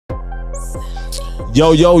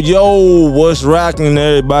Yo, yo, yo, what's rocking,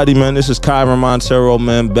 everybody, man? This is Kyren Monteiro,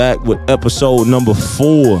 man, back with episode number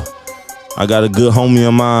 4. I got a good homie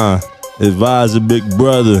of mine, advisor, big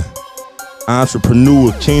brother,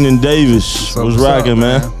 entrepreneur, Keenan Davis. What's rocking,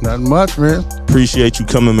 man? Nothing much, man. Appreciate you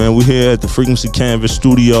coming, man. We're here at the Frequency Canvas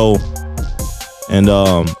studio, and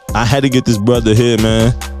I had to get this brother here,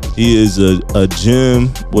 man. He is a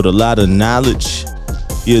gem with a lot of knowledge.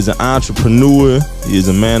 He is an entrepreneur. He is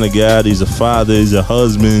a man of God. He's a father. He's a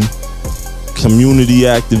husband, community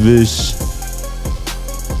activist,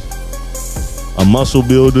 a muscle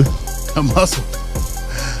builder. A muscle.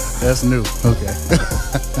 That's new. Okay.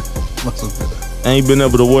 Muscle builder. Ain't been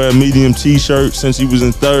able to wear a medium t-shirt since he was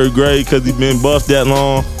in 3rd grade because he been buffed that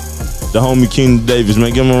long. The homie Keenan Davis,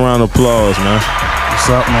 man. Give him a round of applause, man. What's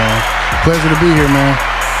up, man? Pleasure to be here, man.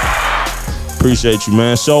 Appreciate you,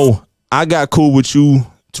 man. So I got cool with you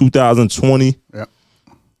 2020. Yep.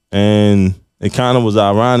 And it kind of was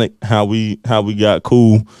ironic how we got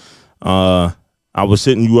cool. I was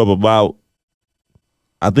hitting you up about,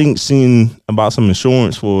 I think, seeing about some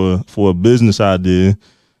insurance for a business idea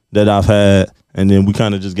that I've had, and then we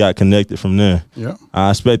kind of just got connected from there. Yeah. I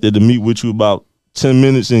expected to meet with you about 10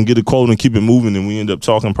 minutes and get a quote and keep it moving, and we ended up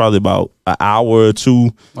talking probably about an hour or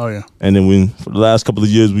two. Oh yeah. And then for the last couple of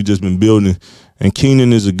years we just been building. And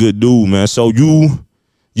Keenan is a good dude, man. So you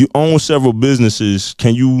own several businesses.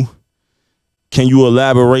 Can you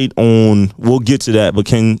elaborate on? We'll get to that, but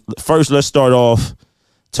first let's start off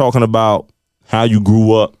talking about how you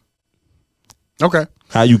grew up. Okay.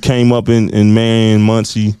 How you came up in Marion,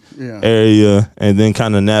 Muncie area, and then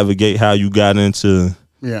kind of navigate how you got into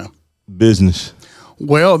business.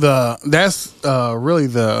 Well, that's really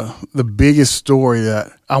the biggest story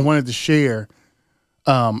that I wanted to share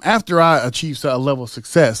after I achieved a level of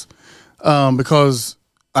success, because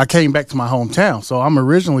I came back to my hometown. So I'm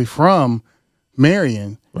originally from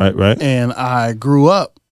Marion. Right. And I grew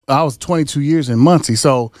up, I was 22 years in Muncie.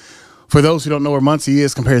 So for those who don't know where Muncie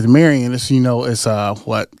is compared to Marion, it's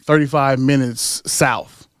 35 minutes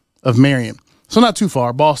south of Marion. So not too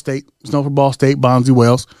far. Ball State. It's known for Ball State, Bonzi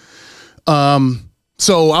Wells.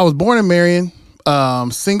 So I was born in Marion,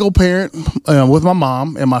 single parent with my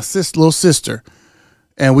mom and my little sister.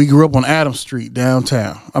 And we grew up on Adams Street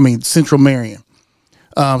downtown. I mean, Central Marion.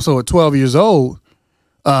 So at 12 years old,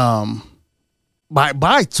 by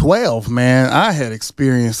 12, man, I had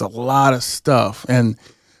experienced a lot of stuff. And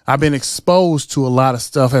I've been exposed to a lot of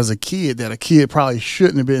stuff as a kid that a kid probably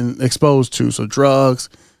shouldn't have been exposed to. So drugs,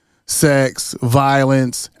 sex,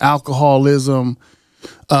 violence, alcoholism,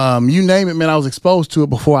 you name it, man, I was exposed to it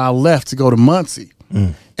before I left to go to Muncie.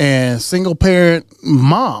 And single parent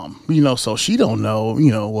mom, so she don't know,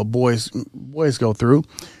 what boys go through.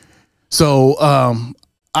 So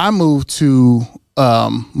I moved to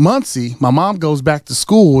Muncie. My mom goes back to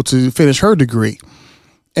school to finish her degree.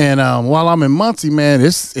 And while I'm in Muncie, man,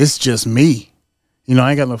 it's just me.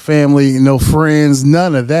 I ain't got no family, no friends,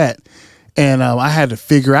 none of that. And I had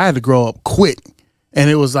to grow up quick. And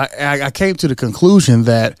it was like I came to the conclusion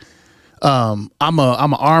that I'm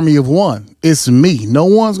an army of one. It's me. No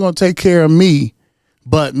one's gonna take care of me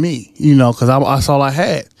but me, because that's all I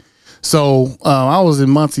had. So I was in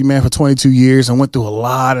Muncie, man, for 22 years and went through a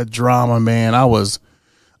lot of drama, man. I was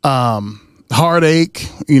heartache,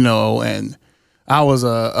 and I was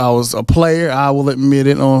a player. I will admit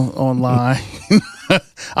it online.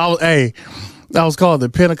 I was called the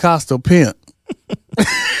Pentecostal pimp.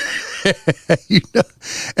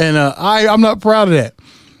 And I'm not proud of that.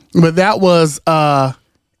 But that was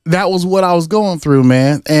what I was going through,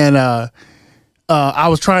 man. And I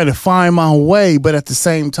was trying to find my way, but at the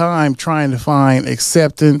same time trying to find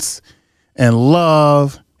acceptance and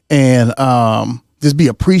love and just be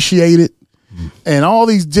appreciated and all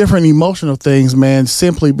these different emotional things, man,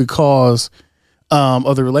 simply because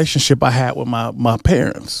of the relationship I had with my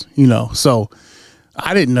parents, So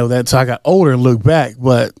I didn't know that until I got older and looked back,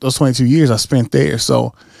 but those 22 years I spent there.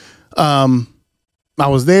 So I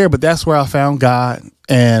was there, but that's where I found God,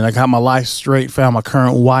 and I got my life straight, found my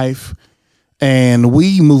current wife, and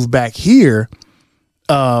we moved back here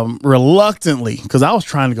reluctantly because I was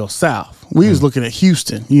trying to go south. We was looking at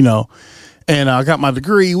Houston, and I got my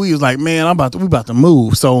degree. We was like, man, we about to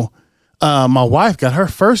move. So my wife got her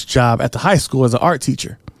first job at the high school as an art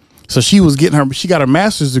teacher. So she got her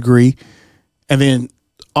master's degree, and then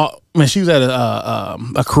she was at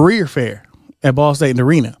a career fair at Ball State in the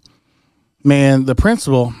Arena. Man, the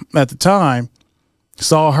principal at the time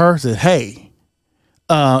saw her, said, hey,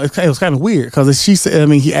 it was kind of weird because he said,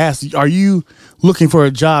 he asked, are you looking for a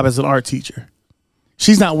job as an art teacher?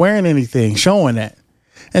 She's not wearing anything showing that.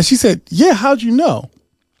 And she said, yeah, how'd you know?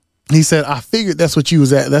 He said, I figured that's what you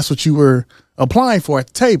was at. That's what you were applying for at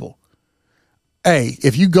the table. Hey,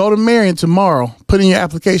 if you go to Marion tomorrow, put in your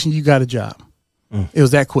application, you got a job. It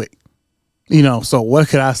was that quick. You know, so what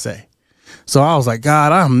could I say? So I was like,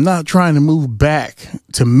 God, I'm not trying to move back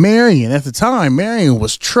to Marion. At the time, Marion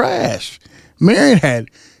was trash. Marion had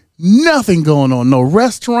nothing going on, no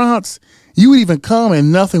restaurants. You would even come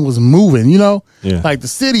and nothing was moving, you know? Yeah. Like the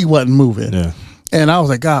city wasn't moving. Yeah. And I was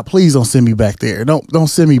like, God, please don't send me back there. Don't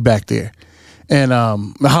send me back there. And I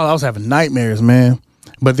was having nightmares, man.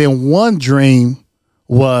 But then one dream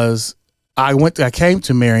was I came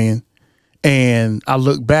to Marion and I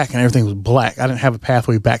looked back and everything was black. I didn't have a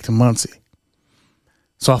pathway back to Muncie.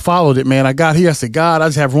 So I followed it, man. I got here. I said, God, I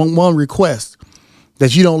just have one request,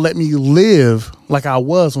 that you don't let me live like I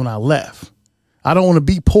was when I left. I don't want to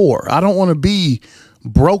be poor. I don't want to be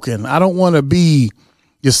broken. I don't want to be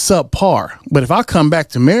just subpar. But if I come back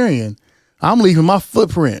to Marion, I'm leaving my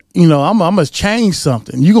footprint. You know, I must change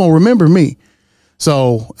something. You're going to remember me.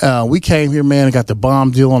 So we came here, man, and got the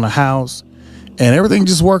bomb deal on the house, and everything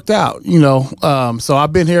just worked out, you know. So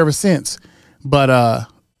I've been here ever since. But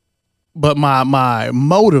my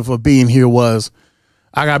motive of being here was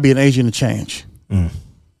I got to be an agent of change.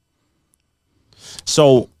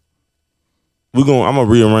 So I'm gonna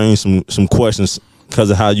rearrange some questions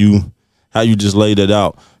because of how you just laid it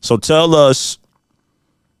out. So tell us,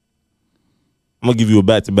 I'm gonna give you a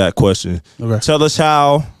back-to-back question. Okay. Tell us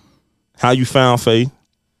how you found faith,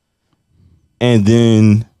 and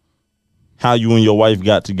then how you and your wife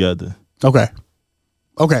got together. Okay.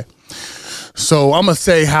 So I'm gonna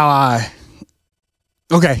say I'll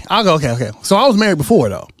go. Okay. So I was married before,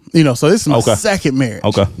 though. You know, so this is my second marriage.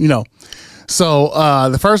 Okay. You know, so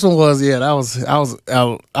the first one was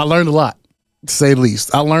I learned a lot, to say the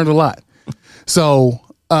least. I learned a lot. So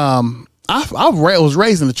I was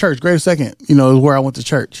raised in the church. Greater Second, you know, is where I went to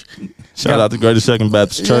church. Shout out to Greater Second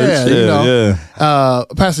Baptist Church. Yeah.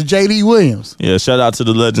 Pastor J.D. Williams. Yeah, shout out to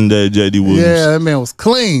the legendary J.D. Williams. Yeah, that man was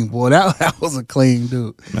clean, boy. That was a clean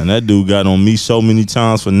dude. Man, that dude got on me so many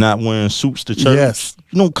times for not wearing suits to church. Yes.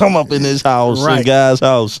 You don't come up in this house, in guy's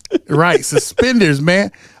house. Right, suspenders,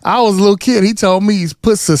 man. I was a little kid. He told me he's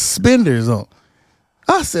put suspenders on.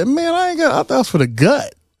 I said, man, I thought that was for the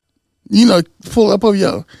gut. You know, pull up of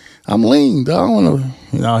your, I'm lean, dog. I don't want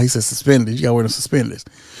to, you know, he said suspenders. You got to wear the suspenders.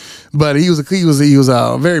 But he was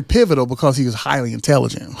very pivotal because he was highly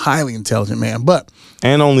intelligent man. But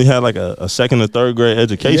and only had like a second or third grade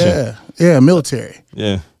education. Yeah, military.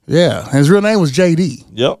 Yeah. And his real name was JD.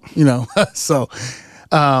 Yep. You know, so,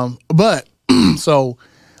 but so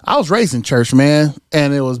I was raised in church, man,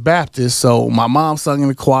 and it was Baptist. So my mom sung in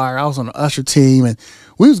the choir. I was on the usher team, and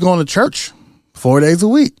we was going to church 4 days a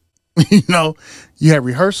week. You know, you had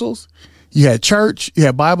rehearsals, you had church, you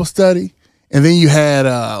had Bible study. And then you had,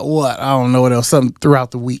 I don't know what else, something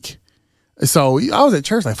throughout the week. So I was at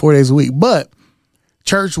church like 4 days a week, but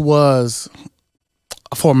church was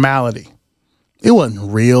a formality. It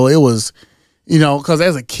wasn't real. It was, you know, because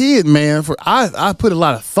as a kid, man, I put a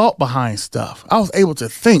lot of thought behind stuff. I was able to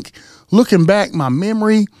think, looking back, my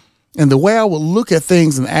memory and the way I would look at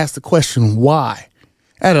things and ask the question, why?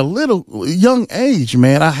 At a little young age,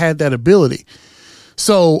 man, I had that ability.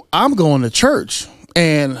 So I'm going to church,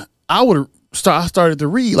 and I started to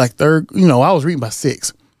read like I was reading by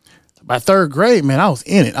 6. By 3rd grade, man, I was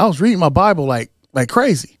in it. I was reading my Bible like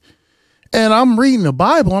crazy. And I'm reading the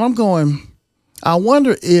Bible and I'm going, I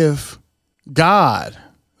wonder if God,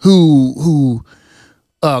 who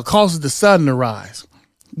causes the sun to rise,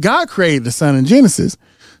 God created the sun in Genesis.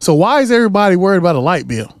 So why is everybody worried about a light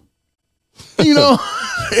bill? You know,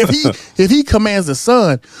 if he commands the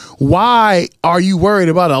sun, why are you worried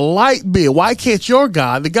about a light bill? Why can't your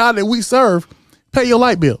God, the God that we serve, pay your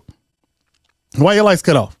light bill? Why your lights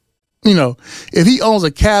cut off? You know, if he owns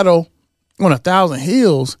a cattle on 1,000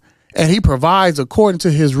 hills and he provides according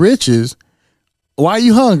to his riches, why are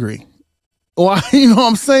you hungry? Why, you know what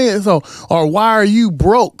I'm saying? So, or why are you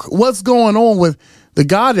broke? What's going on with the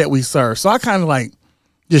God that we serve? So I kind of like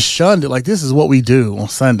just shunned it. Like, this is what we do on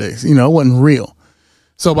Sundays. You know, it wasn't real.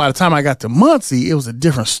 So by the time I got to Muncie, it was a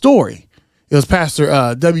different story. It was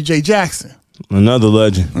Pastor W.J. Jackson. Another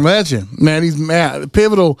legend. Man, he's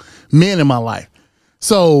pivotal men in my life.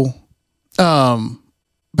 So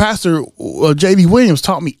Pastor J.D. Williams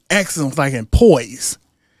taught me excellence, like in poise.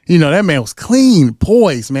 You know, that man was clean,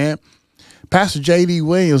 poise, man. Pastor J.D.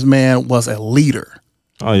 Williams, man, was a leader.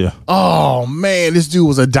 Oh, yeah. Oh, man, this dude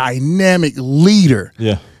was a dynamic leader.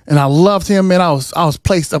 Yeah. And I loved him, man. I was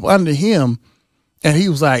placed up under him. And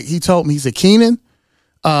he told me, he said, Keenan,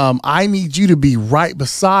 I need you to be right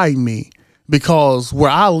beside me because where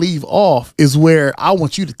I leave off is where I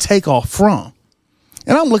want you to take off from.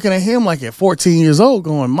 And I'm looking at him like at 14 years old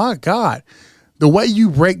going, my God, the way you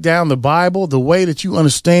break down the Bible, the way that you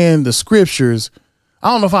understand the scriptures, I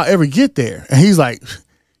don't know if I'll ever get there. And he's like,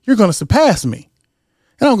 you're going to surpass me.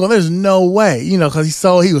 And I'm going, there's no way, you know, because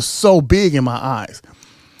he was so big in my eyes.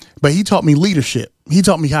 But he taught me leadership. He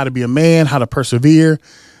taught me how to be a man, how to persevere,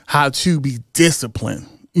 how to be disciplined.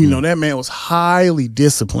 You know, that man was highly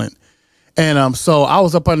disciplined. And so I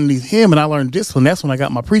was up underneath him and I learned discipline. That's when I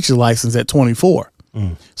got my preacher's license at 24.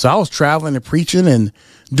 So I was traveling and preaching and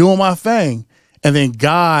doing my thing. And then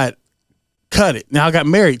God cut it. Now I got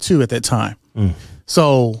married too at that time.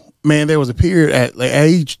 So, man, there was a period at like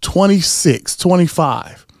age 26,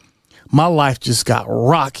 25. My life just got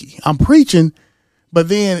rocky. I'm preaching, but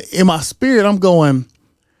then in my spirit, I'm going,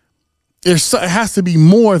 it has to be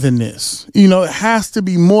more than this. You know, it has to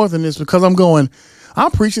be more than this because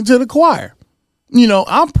I'm preaching to the choir. You know,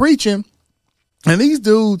 I'm preaching and these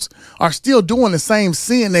dudes are still doing the same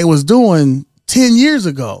sin they was doing 10 years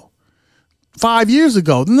ago, 5 years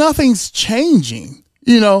ago. Nothing's changing.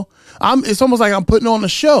 You know, it's almost like I'm putting on a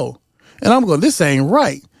show and I'm going, this ain't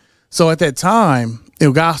right. So at that time,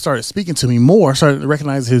 God started speaking to me more, started to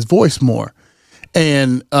recognize his voice more.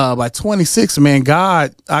 And by 26, man, I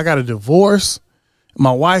got a divorce.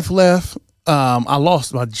 My wife left. I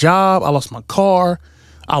lost my job. I lost my car.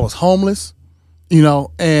 I was homeless, you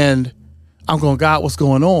know, and I'm going, God, what's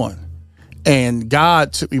going on? And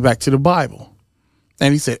God took me back to the Bible.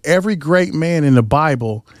 And he said, every great man in the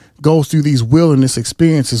Bible goes through these wilderness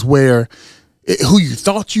experiences where who you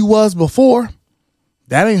thought you was before,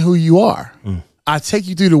 that ain't who you are. I take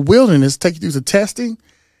you through the wilderness, take you through the testing,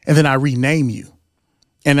 and then I rename you.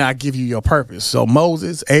 And I give you your purpose. So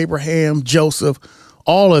Moses, Abraham, Joseph,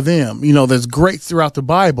 all of them, you know, there's greats throughout the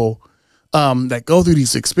Bible that go through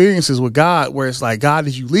these experiences with God where it's like, God,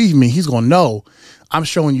 did you leave me? He's going to know I'm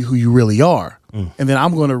showing you who you really are. And then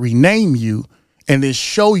I'm going to rename you and then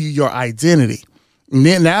show you your identity. And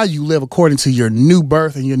then now you live according to your new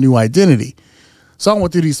birth and your new identity. So I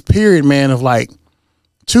went through this period, man, of like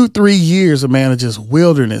 2-3 years of, man, of just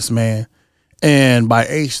wilderness, man. And by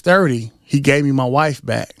age 30, he gave me my wife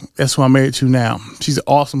back. That's who I'm married to now. She's an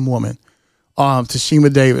awesome woman.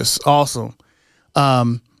 Keenan Davis, awesome.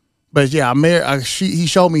 But yeah, he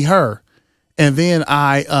showed me her. And then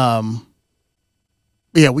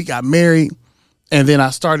we got married. And then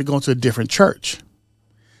I started going to a different church.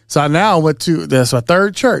 So I now that's my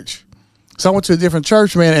third church. So I went to a different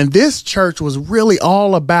church, man. And this church was really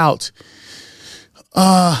all about,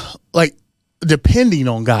 like depending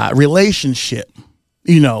on God, relationship.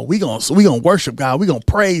 You know, we gonna worship God. We gonna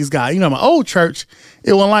praise God. You know, my old church,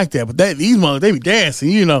 it wasn't like that. But these mothers, they be dancing,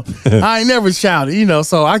 you know. I ain't never shouted, you know.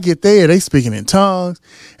 So I get there, they speaking in tongues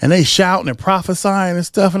and they shouting and prophesying and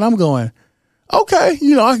stuff. And I'm going, okay,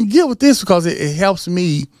 you know, I can get with this because it helps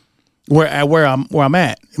me where I'm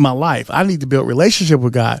at in my life. I need to build a relationship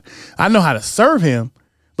with God. I know how to serve him,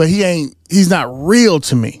 but he's not real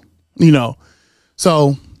to me, you know.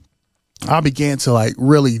 So I began to like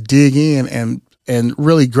really dig in and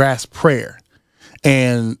really grasp prayer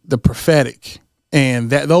and the prophetic and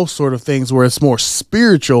those sort of things where it's more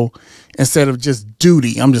spiritual instead of just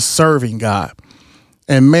duty. I'm just serving God.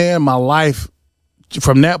 And man, my life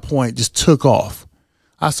from that point just took off.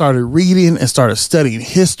 I started reading and started studying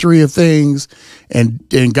history of things, and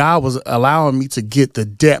God was allowing me to get the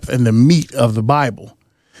depth and the meat of the Bible.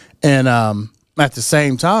 And at the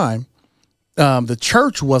same time, the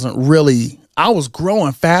church wasn't really, I was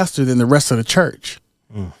growing faster than the rest of the church.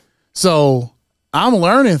 So I'm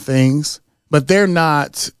learning things, but they're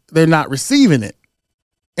not receiving it.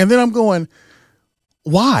 And then I'm going,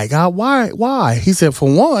 why, God, why? He said,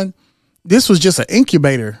 for one, this was just an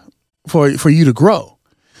incubator for you to grow.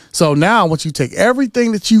 So now I want you to take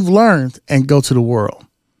everything that you've learned and go to the world.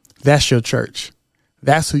 That's your church.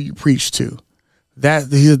 That's who you preach to.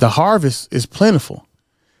 The harvest is plentiful.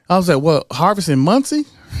 I was like, well, harvest in Muncie?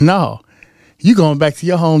 No, you going back to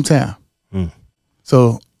your hometown.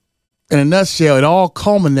 So in a nutshell, it all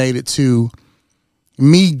culminated to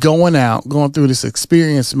me going through this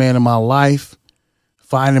experience, man, in my life,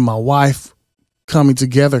 finding my wife, coming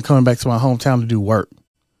together, and coming back to my hometown to do work,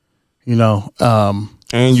 you know.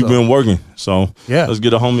 And you've been working. So yeah, let's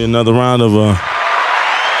get a homie another round of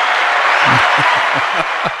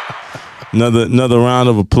another round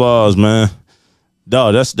of applause, man.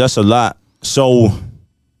 Dog, that's a lot. So,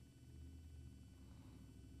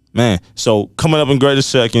 man, so coming up in Greater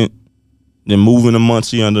Second, then moving to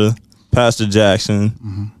Muncie under Pastor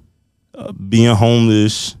Jackson, being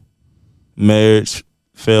homeless, marriage,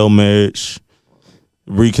 failed marriage,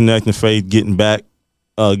 reconnecting faith, getting back,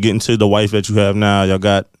 getting to the wife that you have now. Y'all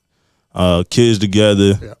got kids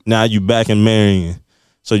together. Yeah. Now you back in Marion.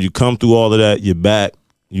 So you come through all of that, you're back.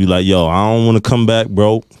 You like, yo, I don't want to come back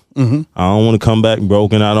broke. I don't want to come back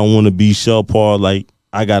broke, and I don't want to be subpar. Like,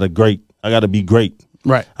 I got to be great.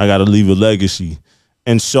 Right. I got to leave a legacy.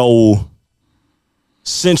 And so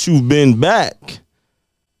since you've been back,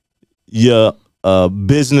 you're a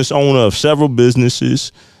business owner of several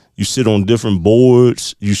businesses. You sit on different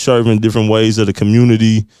boards. You serve in different ways of the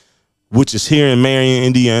community, which is here in Marion,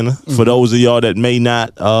 Indiana. For those of y'all that may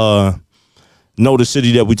not know the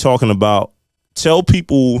city that we're talking about, tell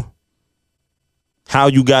people how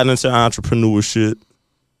you got into entrepreneurship,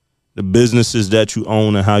 the businesses that you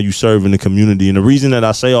own, and how you serve in the community. And the reason that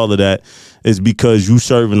I say all of that is because you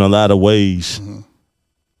serve in a lot of ways,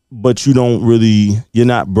 but you're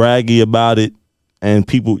not braggy about it. And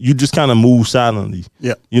people, you just kind of move silently.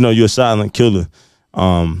 Yeah. You know, you're a silent killer.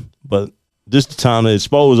 But this is the time to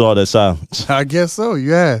expose all that silence. I guess so.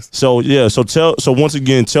 You asked. So yeah. So once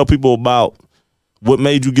again, tell people about what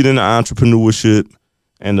made you get into entrepreneurship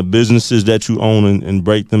and the businesses that you own, and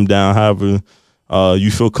break them down however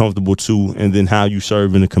you feel comfortable to, and then how you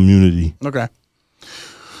serve in the community. Okay.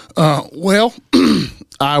 Well,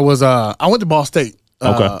 I went to Ball State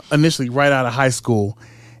initially right out of high school,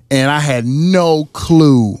 and I had no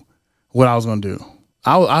clue what I was going to do.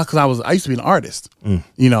 I used to be an artist,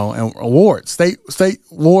 you know, and state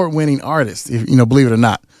award winning artist, if, you know, believe it or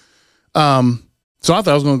not. So I thought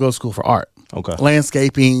I was going to go to school for art. Okay.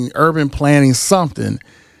 Landscaping, urban planning, something.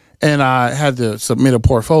 And I had to submit a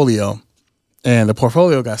portfolio, and the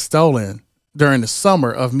portfolio got stolen during the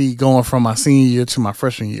summer of me going from my senior year to my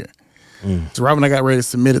freshman year. So right when I got ready to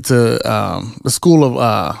submit it to the School of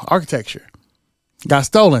Architecture, got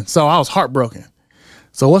stolen. So I was heartbroken.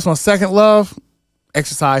 So what's my second love?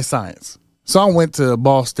 Exercise science. So I went to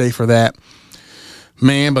Ball State for that.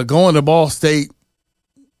 Man, but going to Ball State,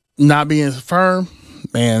 not being firm,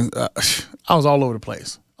 man, I was all over the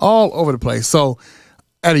place. All over the place. So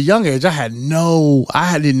at a young age, I didn't know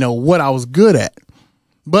what I was good at.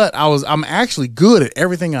 But I'm actually good at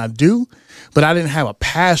everything I do, but I didn't have a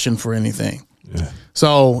passion for anything. Yeah.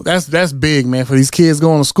 So that's big, man. For these kids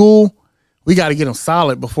going to school, we got to get them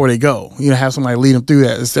solid before they go. You know, have somebody lead them through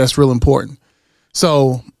that. That's real important.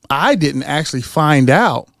 So I didn't actually find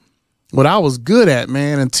out what I was good at,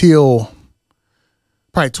 man, until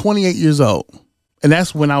probably 28 years old. And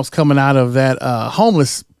that's when I was coming out of that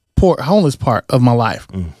homeless part of my life.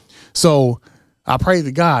 So I prayed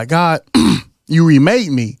to God, God, you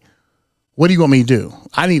remade me. What do you want me to do?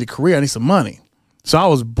 I need a career. I need some money. So I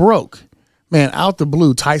was broke. Man, out the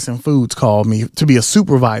blue, Tyson Foods called me to be a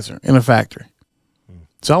supervisor in a factory.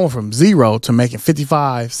 So I went from zero to making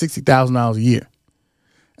 $55,000, $60,000 a year.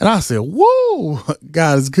 And I said, whoa,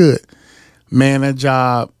 God is good. Man, that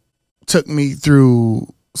job took me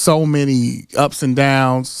through so many ups and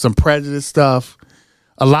downs, some prejudice stuff,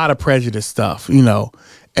 a lot of prejudice stuff, you know,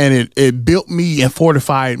 and it built me and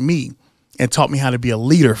fortified me and taught me how to be a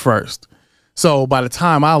leader first. So by the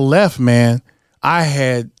time I left, man, I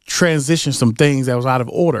had transitioned some things that was out of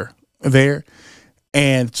order there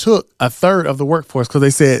and took a third of the workforce, because they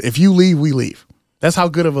said, if you leave, we leave. That's how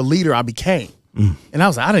good of a leader I became. And I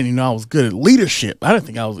was like, I didn't even know I was good at leadership. I didn't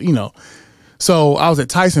think I was, you know. So I was at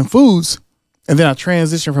Tyson Foods, and then I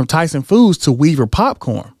transitioned from Tyson Foods to Weaver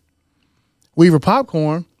Popcorn. Weaver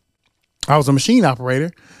Popcorn, I was a machine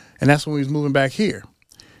operator, and that's when we was moving back here.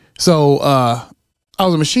 So I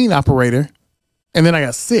was a machine operator, and then I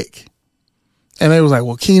got sick. And they was like,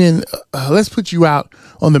 well, Keenan, let's put you out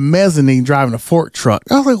on the mezzanine driving a fork truck.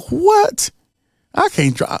 I was like, what? I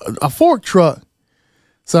can't drive a fork truck.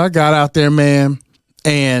 So I got out there, man,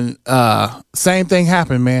 and same thing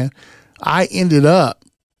happened, man. I ended up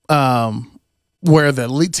where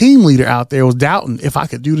the team leader out there was doubting if I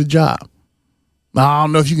could do the job. I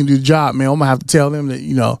don't know if you can do the job, man. I'm going to have to tell them that,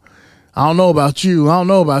 you know, I don't know about you. I don't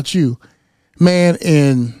know about you. Man,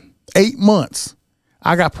 in 8 months,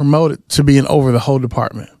 I got promoted to being over the whole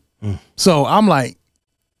department. So I'm like,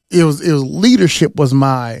 it was leadership is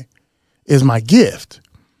my gift.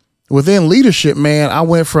 Within leadership, man, I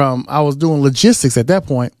was doing logistics at that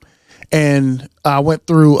point, and I went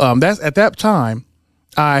through, at that time,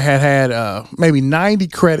 I had maybe 90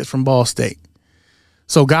 credits from Ball State.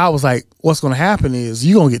 So God was like, what's going to happen is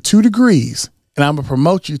you're going to get 2 degrees, and I'm going to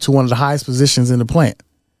promote you to one of the highest positions in the plant.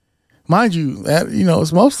 Mind you, that, you know,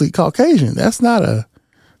 it's mostly Caucasian. That's not a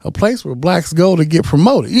place where blacks go to get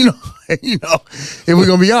promoted, you know. If we're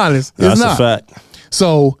going to be honest, it's not. That's a fact.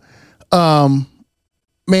 So,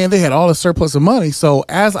 man, they had all the surplus of money. So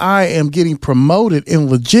as I am getting promoted in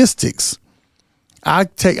logistics, I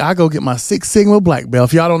go get my Six Sigma black belt.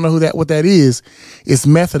 If y'all don't know what that is, it's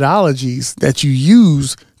methodologies that you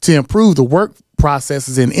use to improve the work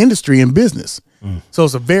processes in industry and business. So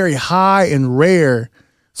it's a very high and rare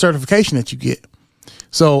certification that you get.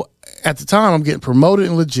 So at the time, I'm getting promoted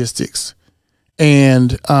in logistics,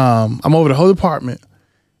 and I'm over the whole department.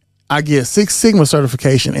 I get Six Sigma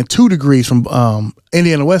certification and 2 degrees from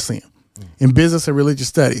Indiana Wesleyan in business and religious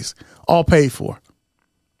studies, all paid for.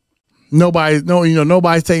 Nobody's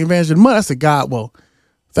taking advantage of the money. I said, God, well,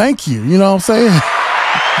 thank you. You know what I'm saying?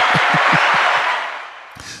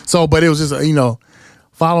 So, but it was just,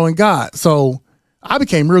 following God. So I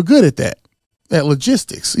became real good at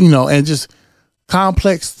logistics, and just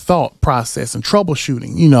complex thought process and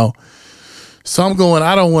troubleshooting, So I'm going,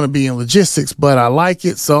 I don't want to be in logistics, but I like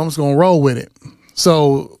it. So I'm just going to roll with it.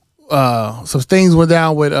 So, some things went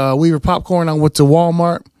down with Weaver Popcorn. I went to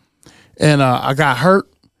Walmart and I got hurt.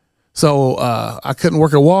 So I couldn't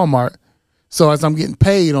work at Walmart. So as I'm getting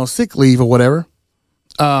paid on sick leave or whatever,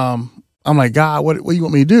 I'm like, God, what do you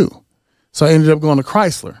want me to do? So I ended up going to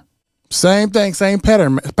Chrysler. Same thing, same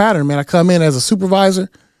pattern, man. I come in as a supervisor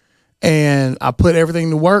and I put everything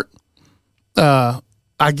to work. I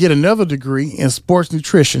get another degree in sports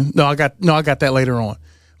nutrition. I got that later on.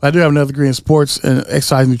 But I do have another degree in sports and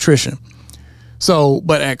exercise nutrition. So,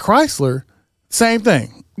 but at Chrysler, same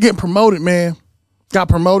thing. Getting promoted, man. Got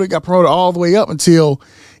promoted all the way up until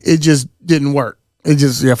it just didn't work. It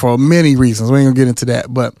just, for many reasons. We ain't gonna get into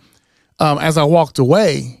that. But as I walked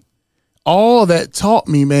away, all that taught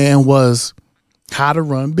me, man, was how to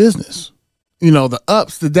run business. The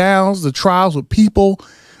ups, the downs, the trials with people.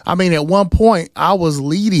 I mean, at one point, I was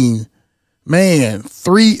leading, man,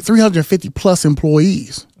 350 plus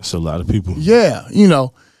employees. That's a lot of people. Yeah,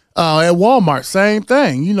 at Walmart, same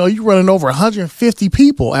thing. You're running over 150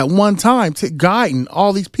 people at one time, guiding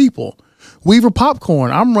all these people. Weaver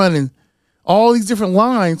Popcorn, I'm running all these different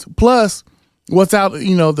lines, plus what's out,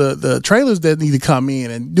 the trailers that need to come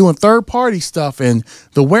in, and doing third-party stuff and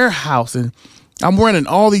the warehouse, and I'm running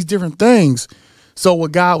all these different things. So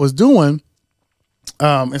what God was doing,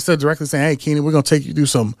 instead of directly saying, hey, Keenan, we're going to take you through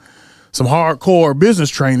some hardcore business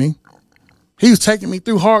training, he was taking me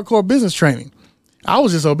through hardcore business training. I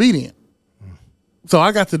was just obedient. So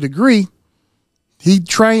I got the degree. He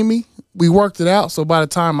trained me. We worked it out. So by the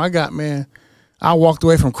time I walked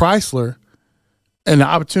away from Chrysler, and the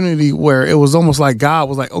opportunity where it was almost like God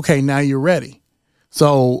was like, okay, now you're ready.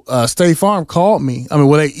 So State Farm called me. They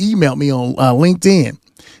emailed me on LinkedIn.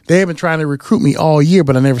 They had been trying to recruit me all year,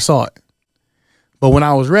 but I never saw it. But when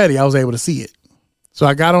I was ready, I was able to see it. So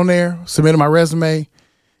I got on there, submitted my resume,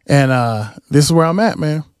 and this is where I'm at,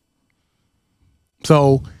 man.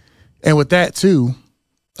 So, and with that too,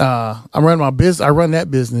 I run my business. I run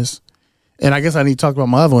that business, and I guess I need to talk about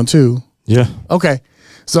my other one too. Yeah. Okay.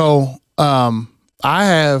 So, I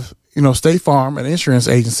have, State Farm, an insurance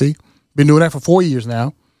agency. Been doing that for 4 years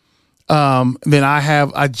now. Then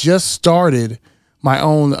I just started my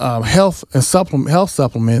own health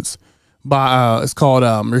supplements by it's called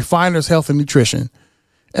Refiner's Health and Nutrition,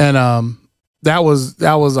 and that was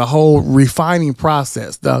a whole refining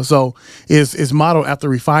process. So it's modeled after the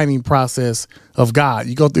refining process of God.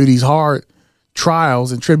 You go through these hard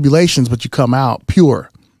trials and tribulations, but you come out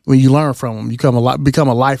pure when you learn from them. You become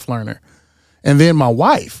a life learner. And then my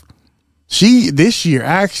wife, she this year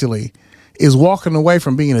actually is walking away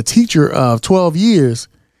from being a teacher of 12 years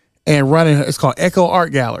and running. It's called Echo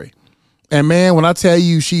Art Gallery. And man, when I tell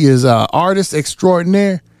you she is artist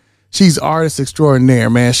extraordinaire, she's artist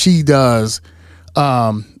extraordinaire, man. She does,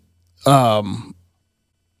 what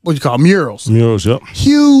you call murals? Murals, yep.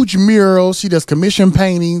 Huge murals. She does commission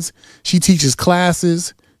paintings. She teaches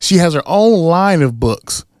classes. She has her own line of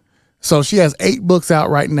books. So she has 8 books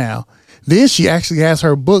out right now. Then she actually has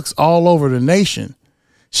her books all over the nation.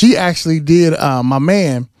 She actually did, my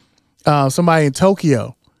man, somebody in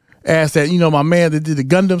Tokyo asked that, my man that did the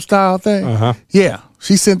Gundam style thing. Uh-huh. Yeah.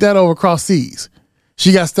 She sent that over across seas.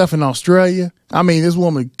 She got stuff in Australia. This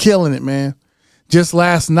woman killing it, man. Just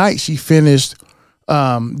last night, she finished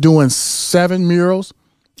doing 7 murals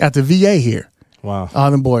at the VA here. Wow.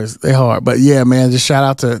 All them boys, they hard. But yeah, man, just shout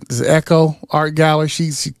out to this Echo Art Gallery.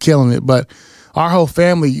 She's killing it. But our whole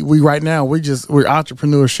family, we're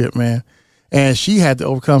entrepreneurship, man. And she had to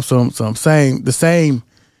overcome the same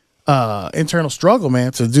internal struggle,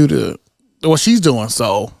 man, to do what she's doing.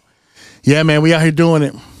 So yeah, man, we out here doing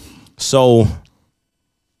it. So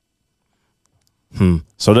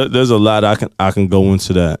there's a lot I can go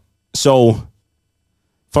into that. So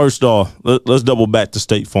first off, let's double back to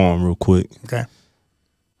State Farm real quick. Okay.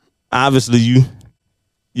 Obviously,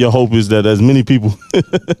 your hope is that as many people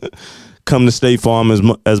come to State Farm as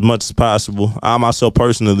much as possible. I myself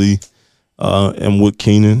personally am with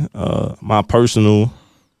Keenan. My personal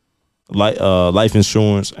life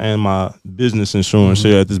insurance and my business insurance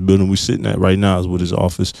here at this building we sitting at right now is with his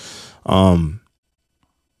office.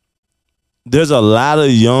 There's a lot of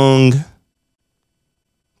young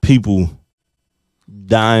people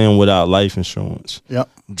dying without life insurance. Yep.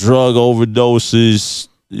 Drug overdoses,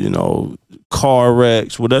 car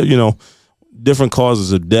wrecks, whatever, different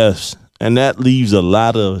causes of deaths. And that leaves a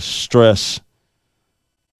lot of stress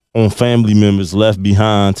on family members left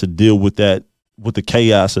behind to deal with that, with the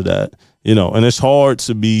chaos of that, and it's hard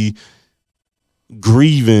to be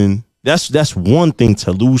grieving. That's one thing,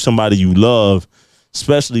 to lose somebody you love,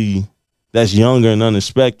 especially that's younger and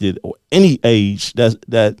unexpected, or any age that's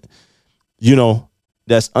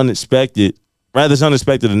unexpected. Rather it's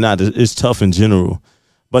unexpected or not, it's tough in general.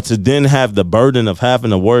 But to then have the burden of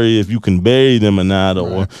having to worry if you can bury them or not,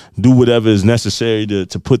 or do whatever is necessary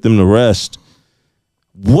to put them to rest.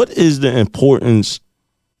 What is the importance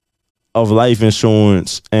of life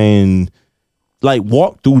insurance, and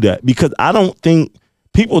walk through that? Because I don't think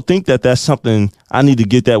people think that that's something I need to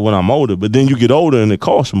get that when I'm older, but then you get older and it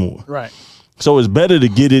costs more. Right. So it's better to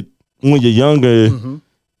get it when you're younger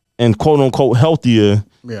and quote unquote healthier,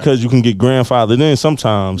 because you can get grandfathered in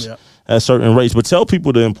sometimes at certain rates. But tell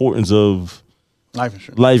people the importance of life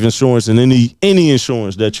insurance and any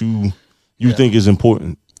insurance that you think is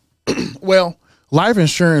important. Well, life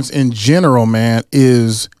insurance in general, man,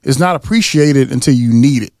 is not appreciated until you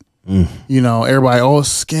need it. Everybody,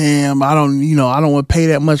 scam. I don't want to pay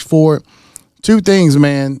that much for it. Two things,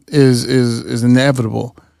 man, is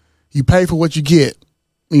inevitable. You pay for what you get,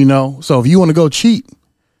 So if you want to go cheap,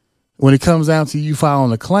 when it comes down to you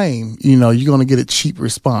filing a claim, you're going to get a cheap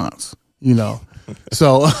response,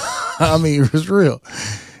 So, I mean, it's real.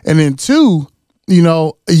 And then two, you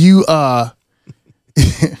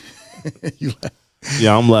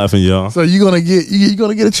Yeah, I'm laughing, y'all. So you're gonna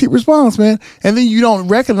get a cheap response, man. And then you don't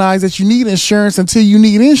recognize that you need insurance until you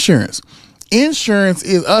need insurance. Insurance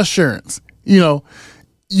is assurance.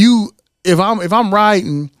 If I'm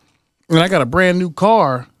riding and I got a brand new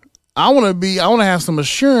car, I want to have some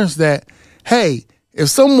assurance that, hey, if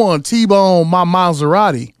someone T-bone my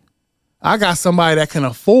Maserati, I got somebody that can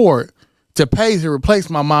afford to pay to replace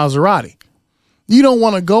my Maserati. You don't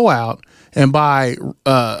want to go out and buy,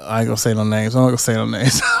 I ain't gonna say no names. I'm not gonna say no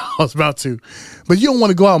names. I was about to. But you don't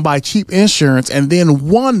want to go out and buy cheap insurance and then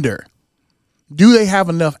wonder, do they have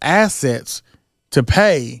enough assets to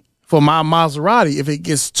pay for my Maserati if it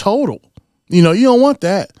gets totaled? You don't want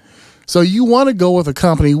that. So you want to go with a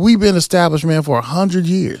company. We've been established, man, for 100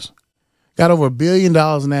 years. Got over $1 billion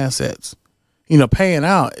in assets. Paying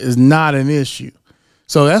out is not an issue.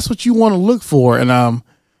 So that's what you want to look for. And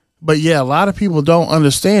but yeah, a lot of people don't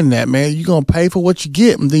understand that, man. You're going to pay for what you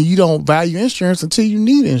get, and then you don't value insurance until you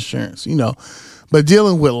need insurance, But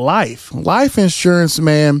dealing with life insurance,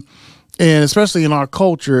 man, and especially in our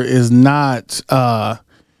culture is not,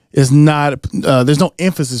 there's no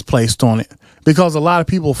emphasis placed on it, because a lot of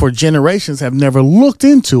people for generations have never looked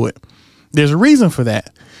into it. There's a reason for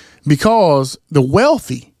that, because the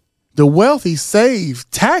wealthy save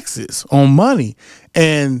taxes on money.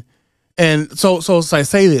 And so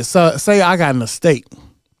say this. Say I got an estate.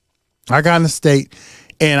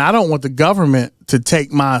 And I don't want the government to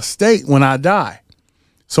take my estate when I die.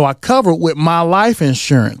 So I cover it with my life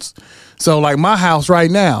insurance. So like my house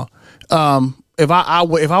right now, if I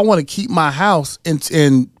want to keep my house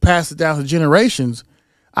and pass it down to generations,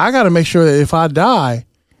 I got to make sure that if I die,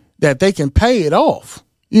 that they can pay it off.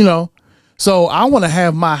 So I want to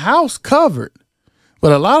have my house covered.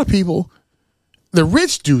 But a lot of people, the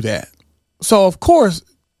rich, do that. So of course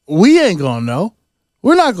we ain't gonna know.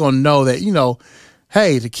 We're not gonna know that,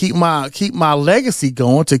 hey, to keep my legacy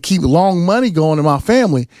going, to keep long money going in my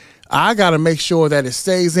family, I gotta make sure that it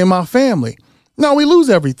stays in my family. No, we lose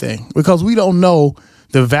everything because we don't know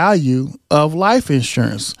the value of life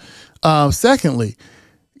insurance. Secondly,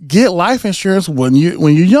 get life insurance when you're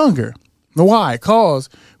younger. Why? Because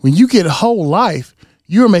when you get whole life,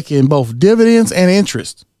 you're making both dividends and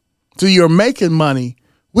interest. So you're making money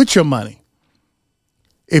with your money.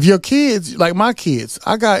 If your kids, like my kids,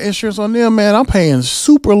 I got insurance on them, man, I'm paying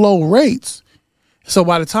super low rates. So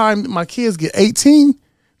by the time my kids get 18,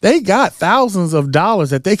 they got thousands of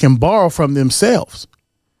dollars that they can borrow from themselves.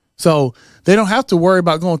 So they don't have to worry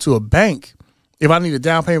about going to a bank if I need a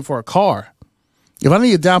down payment for a car. If I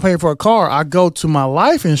need a down payment for a car, I go to my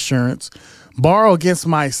life insurance, borrow against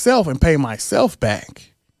myself, and pay myself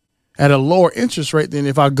back at a lower interest rate than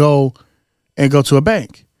if I go to a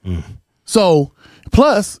bank. So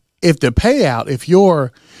plus if the payout, if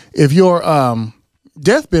your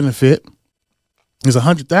death benefit is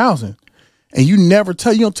 $100,000 and you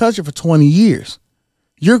don't touch it for 20 years,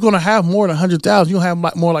 you're going to have more than $100,000. You'll have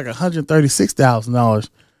more like $136,000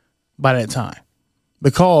 by that time,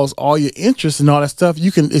 because all your interest and all that stuff,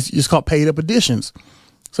 it's called paid up additions.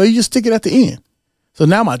 So you just stick it at the end. So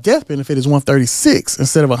now my death benefit is $136,000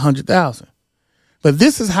 instead of $100,000. But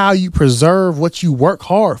this is how you preserve what you work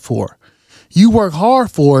hard for. You work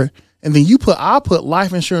hard for it, and then I'll put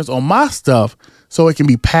life insurance on my stuff so it can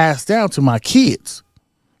be passed down to my kids.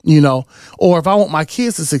 Or if I want my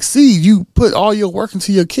kids to succeed, you put all your work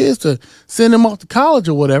into your kids to send them off to college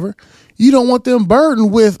or whatever. You don't want them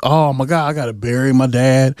burdened with, oh my God, I got to bury my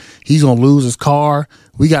dad. He's going to lose his car.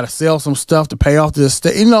 We got to sell some stuff to pay off this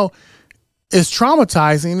estate. It's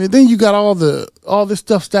traumatizing. And then you got all this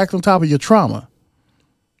stuff stacked on top of your trauma.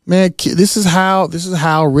 Man, this is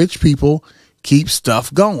how rich people keep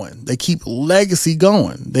stuff going. They keep legacy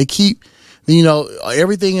going. They keep,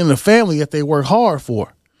 everything in the family that they work hard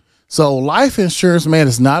for. So life insurance, man,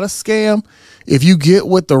 is not a scam. If you get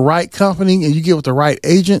with the right company and you get with the right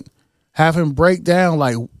agent, have him break down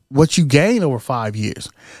like what you gain over 5 years.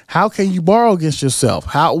 How can you borrow against yourself?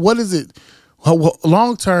 What is it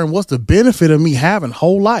long term? What's the benefit of me having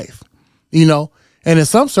whole life? And in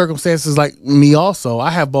some circumstances, like me also,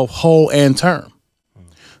 I have both whole and term.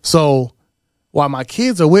 So while my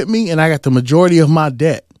kids are with me and I got the majority of my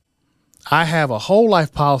debt, I have a whole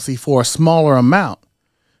life policy for a smaller amount,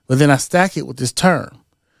 but then I stack it with this term.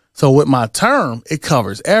 So with my term, it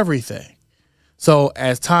covers everything. So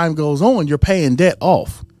as time goes on, you're paying debt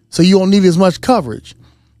off. So you don't need as much coverage.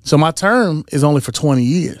 So my term is only for 20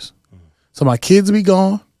 years. So my kids will be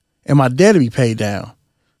gone and my debt will be paid down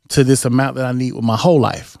to this amount that I need with my whole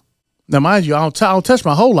life. Now, mind you, I don't touch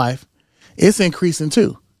my whole life. It's increasing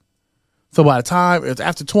too. So by the time it's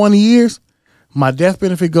after 20 years, my death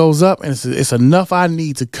benefit goes up, and it's enough I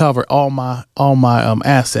need to cover all my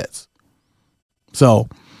assets. So,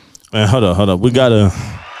 man, hold up, we gotta.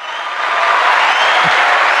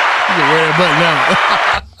 You can wear a button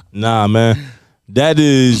now. Nah, man, that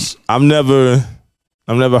is I've never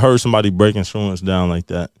heard somebody break insurance down like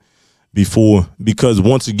that before, because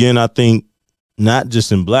once again, I think not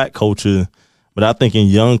just in black culture, but I think in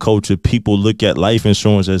young culture, people look at life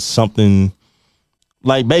insurance as something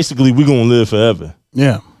like basically we're going to live forever.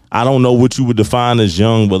 Yeah. I don't know what you would define as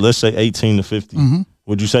young, but let's say 18 to 50. Mm-hmm.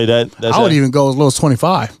 Would you say that? I would even go as low as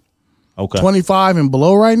 25. Okay. 25 and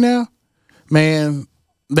below right now, man,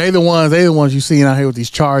 they the ones you seeing out here with these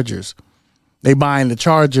Chargers. They buying the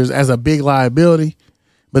Chargers as a big liability,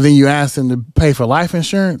 but then you ask them to pay for life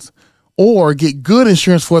insurance or get good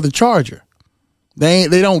insurance for the Charger. They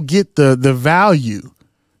don't get the value,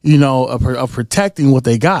 of protecting what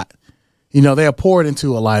they got. They'll pour it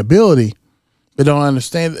into a liability, but don't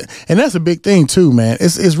understand it. And that's a big thing too, man.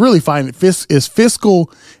 It's really finding it's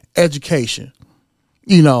fiscal education.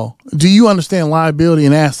 Do you understand liability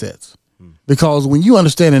and assets? Because when you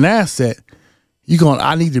understand an asset,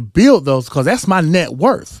 I need to build those because that's my net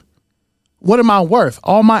worth. What am I worth?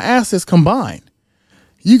 All my assets combined.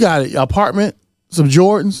 You got an apartment, some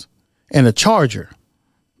Jordans, and a Charger.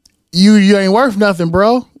 You ain't worth nothing,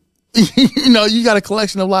 bro. You got a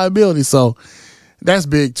collection of liabilities. So that's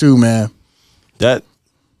big too, man. That's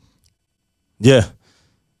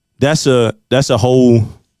a whole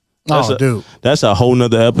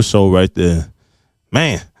nother episode right there.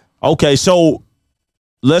 Man. Okay, so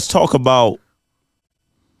let's talk about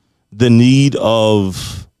the need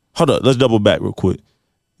of let's double back real quick.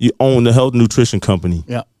 You own the health nutrition company.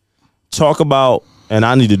 Yeah. Talk about, and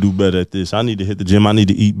I need to do better at this. I need to hit the gym. I need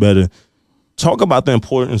to eat better. Talk about the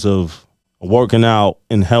importance of working out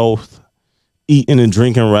and health, eating and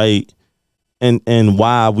drinking right, and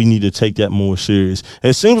why we need to take that more serious.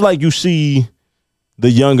 It seems like you see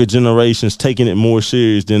the younger generations taking it more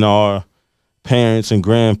serious than our parents and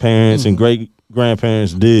grandparents and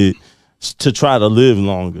great-grandparents did to try to live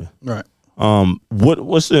longer. Right.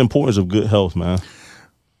 What's the importance of good health, man?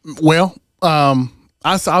 Well,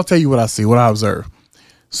 I'll tell you what I see, what I observe.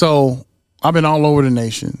 So I've been all over the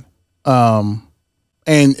nation. And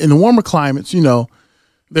in the warmer climates,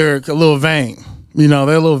 they're a little vain. They're a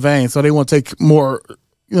little vain, so they want to take more,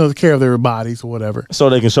 care of their bodies or whatever. So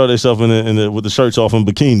they can show themselves with the shirts off in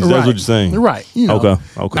bikinis. That's what you're saying, right? Okay.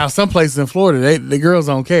 Now, some places in Florida, the girls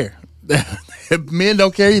don't care. Men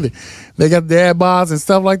don't care either. They got dad bods and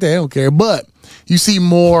stuff like that. They don't care. But you see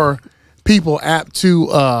more people apt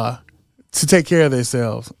to take care of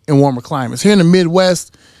themselves in warmer climates. Here in the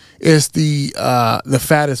Midwest, it's the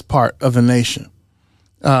fattest part of the nation,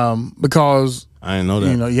 because I didn't know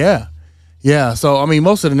that. Yeah. So I mean,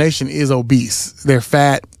 most of the nation is obese. They're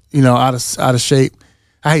fat, you know, out of shape.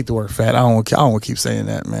 I hate the word fat. I don't want to keep saying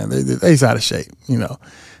that, man. They're out of shape, you know,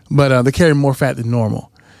 but they carry more fat than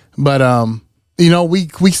normal. But you know, we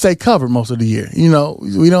stay covered most of the year. You know,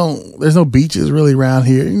 there's no beaches really around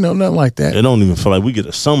here. You know, nothing like that. It don't even feel like we get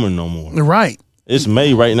a summer no more. Right. It's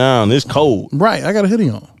May right now and it's cold. Right. I got a hoodie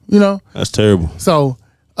on. You know. That's terrible. So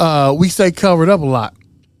we stay covered up a lot.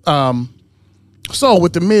 So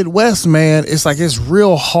with the Midwest, man, it's like it's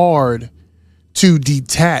real hard to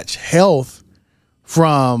detach health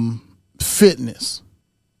from fitness.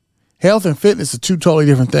 Health and fitness are two totally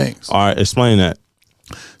different things. All right, explain that.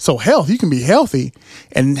 So health, you can be healthy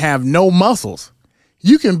and have no muscles.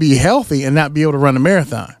 You can be healthy and not be able to run a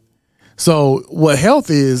marathon. So what health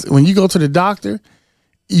is, when you go to the doctor,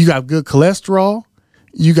 you got good cholesterol,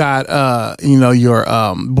 you got you know, your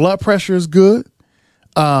blood pressure is good.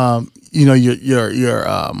 You know,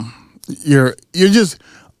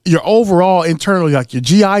 your overall internally, like your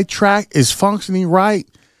GI tract is functioning right.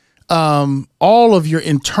 All of your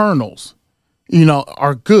internals, you know,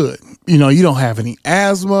 are good. You know, you don't have any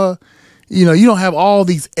asthma. You know, you don't have all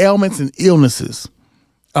these ailments and illnesses.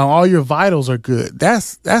 All your vitals are good.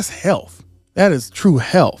 That's health. That is true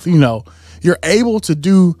health. You know, you're able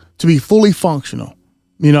to be fully functional.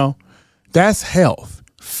 You know, that's health.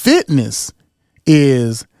 Fitness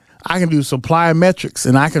is I can do some plyometrics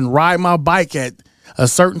and I can ride my bike at a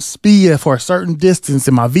certain speed for a certain distance,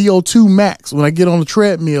 and my VO2 max when I get on the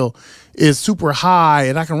treadmill is super high,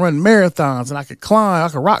 and I can run marathons and I can climb, I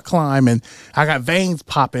can rock climb, and I got veins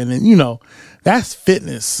popping, and you know, that's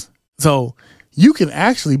fitness. So you can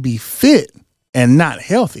actually be fit and not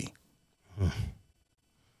healthy.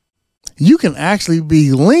 You can actually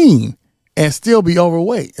be lean and still be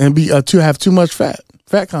overweight and be to have too much fat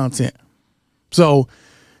content. So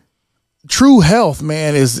true health,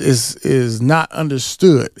 man, is not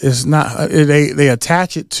understood. It's not. They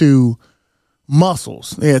attach it to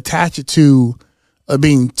muscles. They attach it to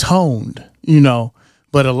being toned. You know,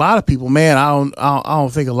 but a lot of people, man, I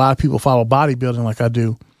don't think a lot of people follow bodybuilding like I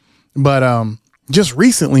do. But just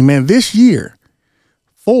recently, man, this year,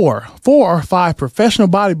 four or five professional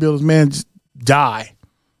bodybuilders, man, just die,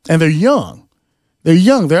 and they're young. They're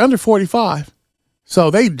young. They're under 45,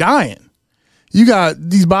 so they dying. You got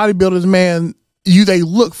these bodybuilders, man, they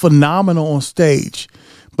look phenomenal on stage,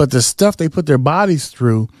 but the stuff they put their bodies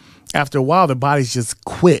through, after a while, their bodies just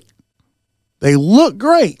quit. They look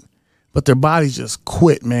great, but their bodies just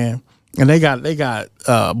quit, man. And they got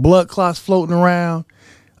blood clots floating around.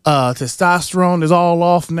 Testosterone is all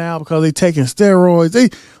off now because they taking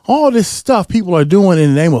steroids. All this stuff people are doing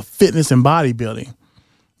in the name of fitness and bodybuilding.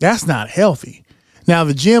 That's not healthy. Now,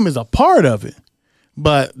 the gym is a part of it.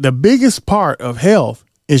 But the biggest part of health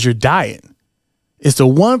is your diet. It's the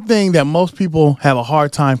one thing that most people have a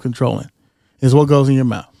hard time controlling, is what goes in your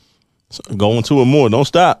mouth. So go into it more. Don't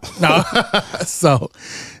stop. No. so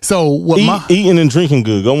what eating and drinking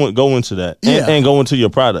good. Go into that. Yeah. And go into your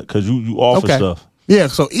product because you offer stuff. Yeah.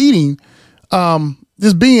 So eating,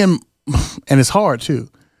 just being, and it's hard too,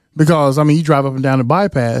 because I mean, you drive up and down the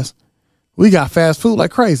bypass, we got fast food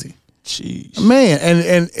like crazy. Jeez. Man,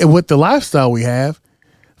 and with the lifestyle we have,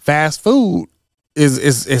 fast food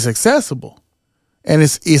is accessible, and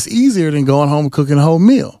it's easier than going home and cooking a whole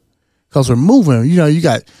meal because we're moving. You know, you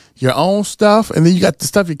got your own stuff, and then you got the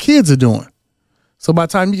stuff your kids are doing. So by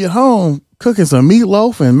the time you get home, cooking some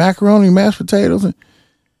meatloaf and macaroni and mashed potatoes, and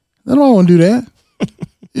I don't want to do that.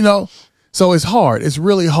 You know, so it's hard. It's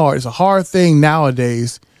really hard. It's a hard thing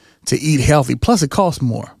nowadays to eat healthy. Plus, it costs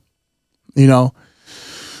more. You know.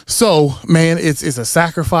 So, man, it's a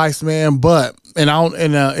sacrifice, man. But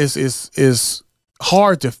it's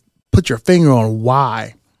hard to put your finger on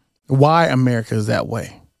why America is that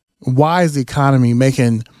way. Why is the economy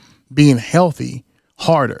making being healthy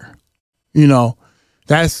harder? You know,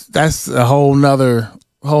 that's a whole nother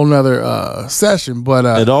session. But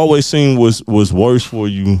it always seemed was worse for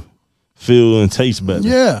you, feel and taste better.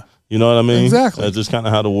 Yeah. You know what I mean? Exactly. That's just kind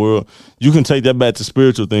of how the world. You can take that back to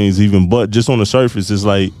spiritual things, even, but just on the surface, it's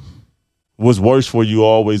like what's worse for you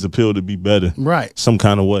always appeal to be better, right? Some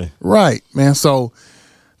kind of way, right, man. So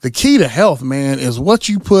the key to health, man, is what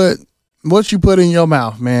you put in your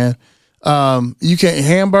mouth, man. You can't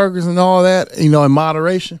hamburgers and all that, you know, in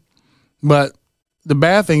moderation. But the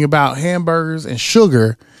bad thing about hamburgers and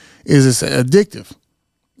sugar is it's addictive.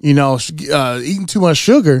 You know, eating too much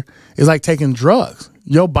sugar is like taking drugs.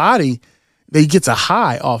 Your body, they gets a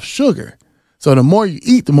high off sugar. So the more you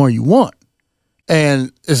eat, the more you want.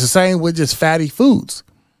 And it's the same with just fatty foods.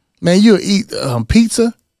 Man, you'll eat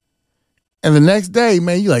pizza, and the next day,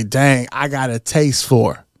 man, you're like, dang, I got a taste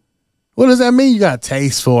for. What does that mean? You got a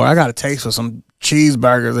taste for? I got a taste for some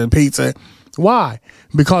cheeseburgers and pizza. Why?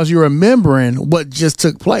 Because you're remembering what just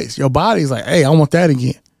took place. Your body's like, hey, I want that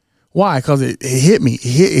again. Why? Because it hit me.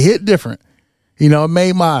 It hit different. You know, it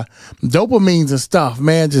made my dopamines and stuff,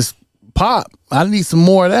 man, just pop. I need some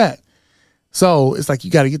more of that. So it's like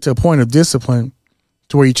you got to get to a point of discipline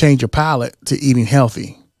to where you change your palate to eating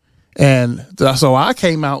healthy. And so I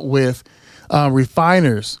came out with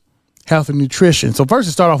Refiners Health and Nutrition. So first,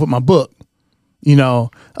 to start off with my book, you know,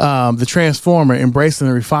 The Transformer, Embracing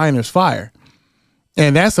the Refiner's Fire.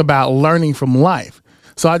 And that's about learning from life.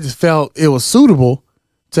 So I just felt it was suitable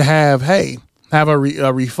to have a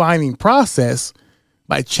refining process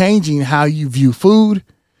by changing how you view food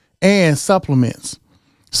and supplements.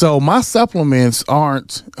 So my supplements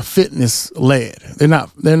aren't fitness led. They're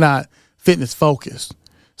not fitness focused.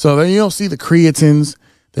 So then you don't see the creatines,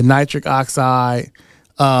 the nitric oxide,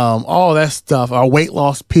 all that stuff, our weight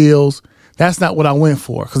loss pills. That's not what I went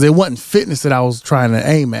for, because it wasn't fitness that I was trying to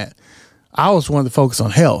aim at. I was wanting to focus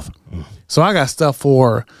on health. So I got stuff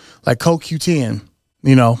for like CoQ10.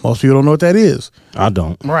 You know, most people don't know what that is. I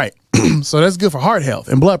don't. Right. So that's good for heart health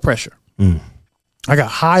and blood pressure. I got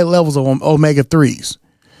high levels of omega-3s.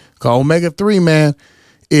 Because omega-3, man,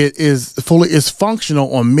 it's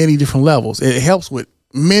functional on many different levels. It helps with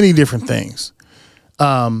many different things.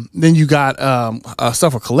 Then you got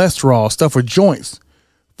stuff for cholesterol, stuff for joints,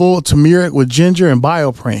 full turmeric with ginger and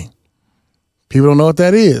bioprene. People don't know what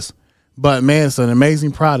that is. But, man, it's an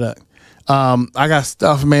amazing product. I got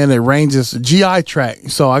stuff, man, that ranges GI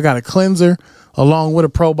tract. So I got a cleanser along with a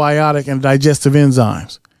probiotic and digestive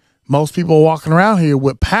enzymes. Most people are walking around here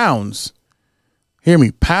with pounds, hear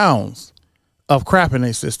me, pounds of crap in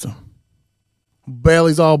their system.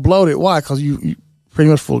 Belly's all bloated. Why? Because you pretty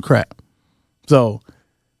much full of crap. So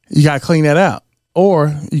you got to clean that out.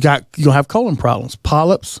 Or you're going to have colon problems,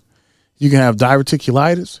 polyps. You can have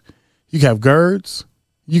diverticulitis. You can have GERDs.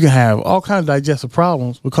 You can have all kinds of digestive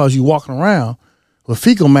problems because you're walking around with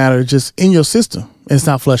fecal matter just in your system and it's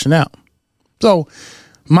not flushing out. So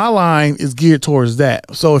my line is geared towards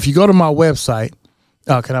that. So if you go to my website,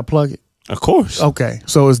 can I plug it? Of course. Okay.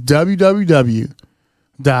 So it's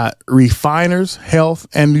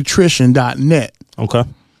www.refinershealthandnutrition.net. Okay.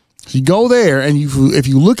 So you go there and if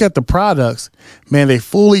you look at the products, man, they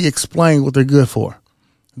fully explain what they're good for.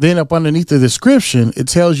 Then up underneath the description, it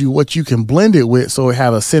tells you what you can blend it with so it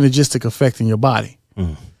have a synergistic effect in your body.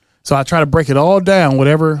 So I try to break it all down.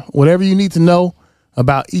 Whatever you need to know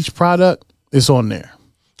about each product, it's on there.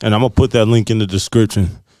 And I'm going to put that link in the description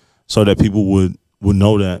so that people would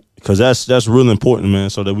know that, because that's really important, man,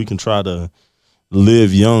 so that we can try to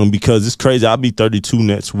live young, because it's crazy. I'll be 32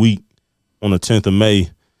 next week on the 10th of May.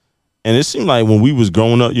 And it seemed like when we was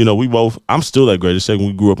growing up, you know, I'm still at Greater Second.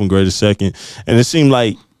 We grew up in Greater Second. And it seemed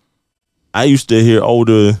like I used to hear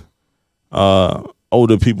older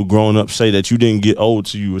people growing up say that you didn't get old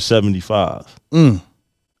till you were 75. I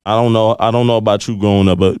don't know about you growing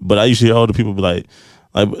up, but I used to hear older people be like,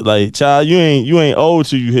 child, you ain't old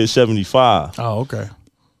till you hit 75. Oh, okay.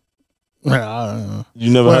 You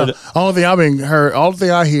never heard it? All the thing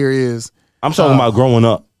I hear is, I'm talking about growing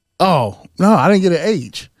up. Oh, no, I didn't get an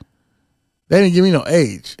age. They didn't give me no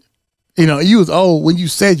age. You know, you was old when you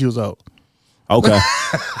said you was old. Okay.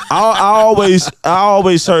 I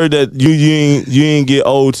always heard that you ain't get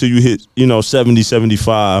old till you hit, 70,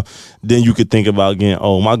 75. Then you could think about getting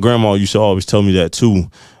old. My grandma used to always tell me that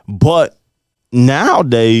too. But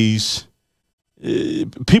nowadays,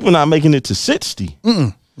 people not making it to 60.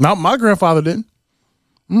 No, my grandfather didn't.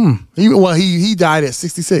 He died at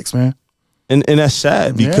 66, man. And that's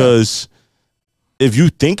sad, because if you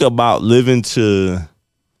think about living to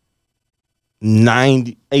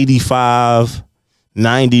 90, 85,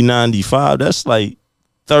 90, 95, that's like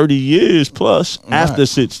 30 years plus after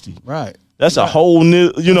 60. Right. That's a whole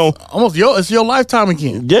new, almost it's your lifetime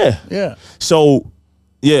again. Yeah. Yeah. So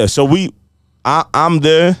I'm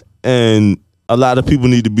there, and a lot of people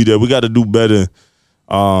need to be there. We got to do better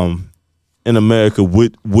in America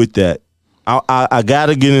with that. I got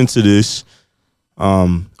to get into this.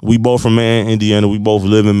 We both from Marion, Indiana. We both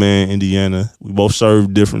live in Marion, Indiana. We both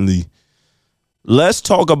serve differently. Let's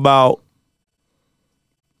talk about,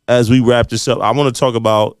 as we wrap this up, I want to talk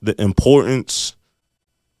about the importance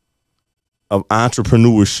of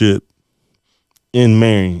entrepreneurship in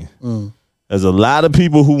Marion. There's a lot of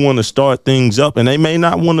people who want to start things up, and they may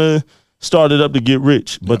not want to start it up to get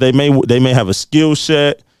rich, but they may have a skill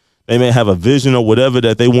set. They may have a vision or whatever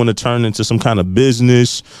that they want to turn into some kind of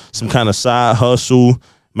business, some kind of side hustle,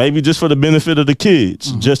 maybe just for the benefit of the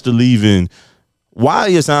kids, just to leave in. why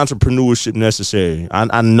is entrepreneurship necessary?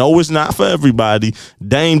 I know it's not for everybody.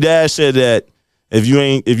 Dame Dash said that if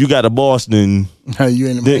you got a boss, then you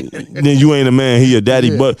ain't a man. then you ain't a man. He a daddy.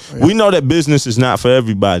 Yeah, But we know that business is not for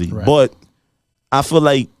everybody. Right. But I feel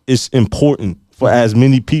like it's important for as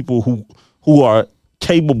many people who are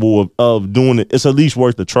capable of doing it. It's at least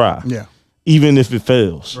worth a try. Yeah. Even if it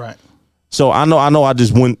fails. Right. So I know I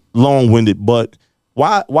just went long-winded, but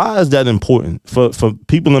why is that important for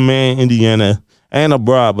people in Marion, Indiana, and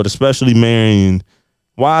abroad, but especially Marion?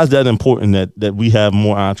 Why is that important that we have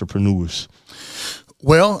more entrepreneurs?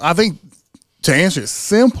 Well, I think to answer it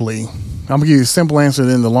simply, I'm gonna give you a simple answer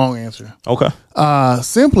than the long answer. Okay.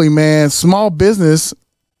 Simply, man, small business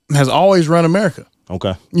has always run America.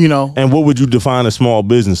 Okay. You know, And what would you define as small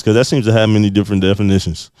business? Because that seems to have many different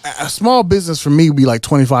definitions. a small business for me would be like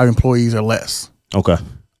 25 employees or less. Okay.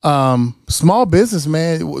 Small business,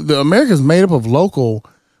 man, America is made up of local,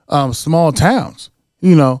 small towns.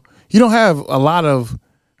 You know, you don't have a lot of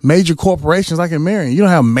major corporations like in Marion. You don't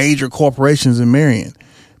have major corporations in Marion.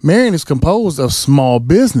 Marion is composed of small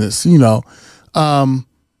business, you know.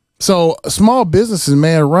 So small businesses,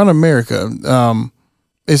 man, run America.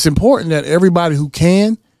 It's important that everybody who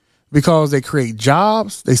can, because they create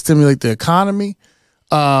jobs, they stimulate the economy.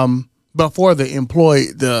 But for the employee,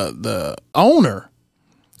 the owner,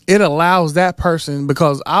 it allows that person,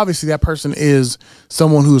 because obviously that person is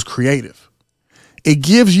someone who's creative. It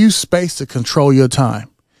gives you space to control your time.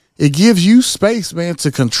 It gives you space, man,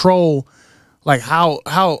 to control like how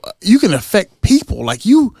you can affect people. Like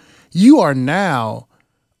you are now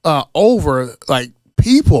over like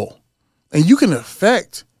people, and you can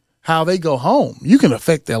affect how they go home. You can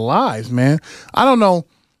affect their lives, man. I don't know,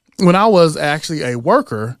 when I was actually a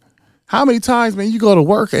worker, how many times, man, you go to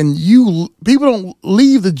work and people don't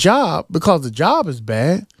leave the job because the job is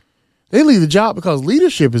bad. They leave the job because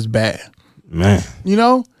leadership is bad. Man. You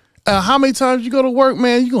know? How many times you go to work,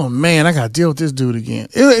 man, you going, man, I got to deal with this dude again.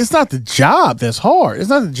 It's not the job that's hard. It's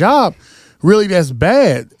not the job really that's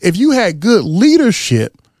bad. If you had good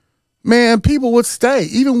leadership, man, people would stay.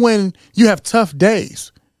 Even when you have tough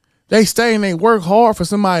days, they stay and they work hard for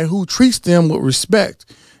somebody who treats them with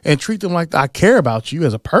respect and treat them like I care about you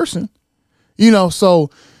as a person. You know,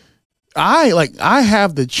 so I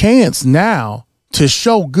have the chance now to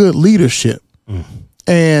show good leadership.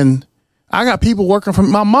 And I got people working for me.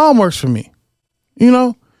 My mom works for me, you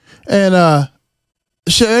know, and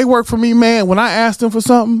they work for me, man. When I ask them for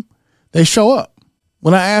something, they show up.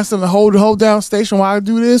 When I ask them to hold down station while I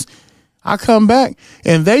do this, I come back,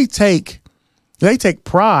 and they take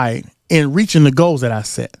pride in reaching the goals that I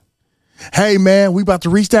set. Hey, man, we about to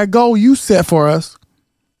reach that goal you set for us.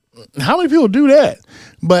 How many people do that?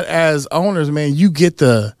 But as owners, man, you get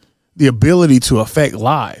the ability to affect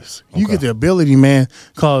lives. You get the ability, man,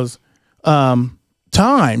 because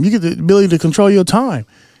time. You get the ability to control your time.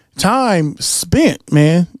 Time spent,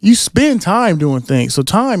 man. You spend time doing things. So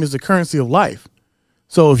time is the currency of life.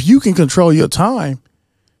 So if you can control your time,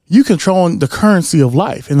 you control the currency of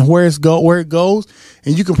life and where it goes,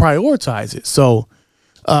 and you can prioritize it. So,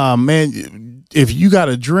 man, if you got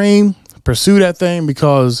a dream, pursue that thing,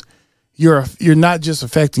 because you're not just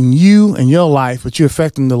affecting you and your life, but you're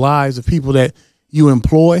affecting the lives of people that you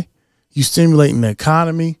employ. You stimulating the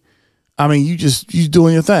economy. I mean, you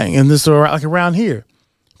doing your thing. And this, like around here,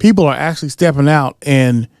 people are actually stepping out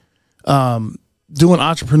and doing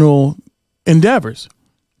entrepreneurial endeavors.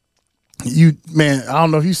 Man, I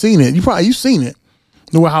don't know if you've seen it. You've seen it.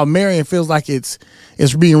 How Marion feels like it's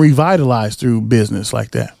being revitalized through business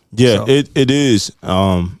like that. Yeah, So, it is.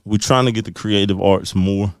 We're trying to get the creative arts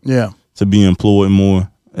more. Yeah. To be employed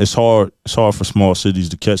more. It's hard for small cities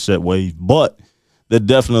to catch that wave, but there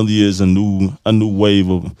definitely is a new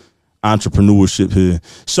wave of entrepreneurship here.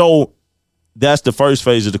 So that's the first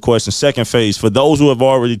phase of the question. Second phase, for those who have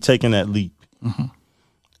already taken that leap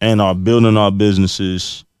and are building our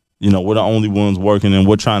businesses, you know, we're the only ones working, and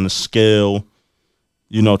we're trying to scale,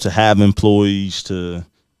 you know, to have employees, to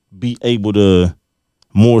be able to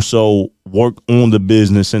more so work on the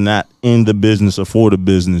business and not in the business or for the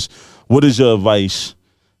business. What is your advice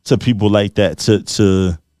to people like that?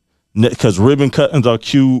 Because ribbon cuttings are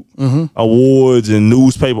cute, awards and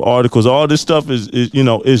newspaper articles, all this stuff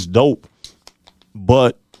is dope.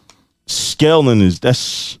 But scaling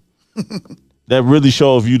that really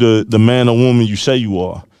shows you the man or woman you say you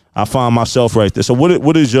are. I find myself right there. So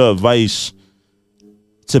what is your advice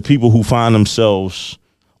to people who find themselves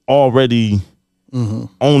already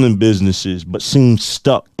owning businesses but seem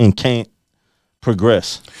stuck and can't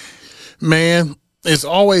progress? Man, it's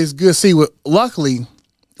always good. See, luckily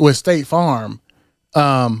with State Farm,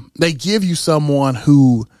 they give you someone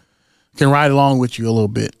who can ride along with you a little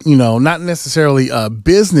bit. You know, not necessarily a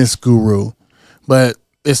business guru, but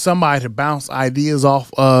it's somebody to bounce ideas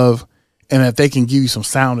off of, and that they can give you some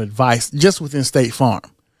sound advice just within State Farm.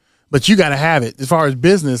 But you got to have it. As far as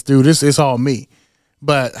business, dude, it's all me.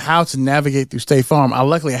 But how to navigate through State Farm,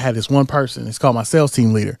 luckily I had this one person. It's called my sales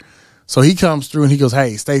team leader. So he comes through and he goes,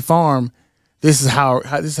 hey, State Farm, this is how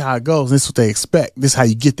it goes. This is what they expect. This is how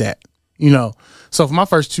you get that, you know. So for my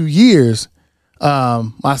first 2 years,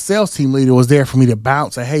 my sales team leader was there for me to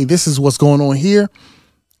bounce. Say, hey, this is what's going on here.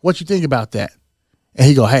 What you think about that? And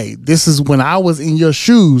he go, hey, this is when I was in your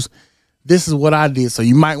shoes. This is what I did. So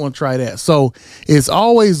you might want to try that. So it's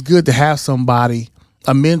always good to have somebody,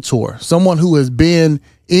 a mentor, someone who has been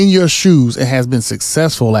in your shoes and has been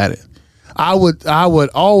successful at it. I would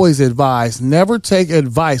always advise, never take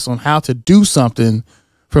advice on how to do something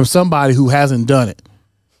from somebody who hasn't done it.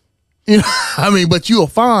 You know, I mean, but you'll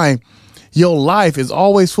find your life is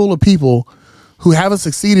always full of people who haven't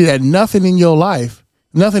succeeded at nothing in your life,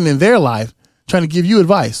 nothing in their life, trying to give you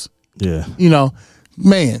advice. Yeah. You know,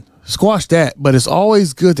 man, squash that. But it's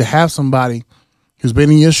always good to have somebody who's been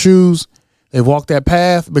in your shoes. They've walked that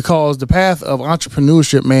path, because the path of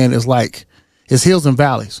entrepreneurship, man, is like, it's hills and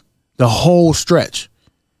valleys. The whole stretch,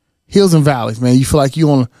 hills and valleys, man. You feel like you're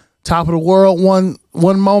on top of the world one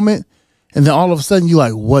moment, and then all of a sudden you're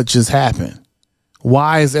like, what just happened?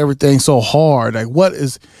 Why is everything so hard? Like, what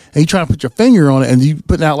is, and you trying to put your finger on it, and you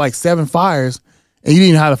putting out like 7 fires, and you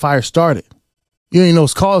didn't know how the fire started. You didn't even know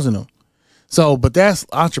what's causing them. So, but that's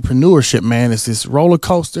entrepreneurship, man. It's this roller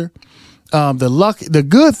coaster. The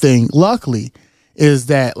good thing, luckily, is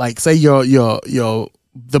that, like, say the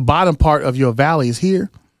bottom part of your valley is here.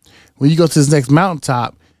 When you go to this next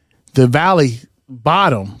mountaintop, the valley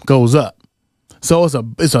bottom goes up. So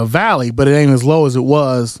it's a valley, but it ain't as low as it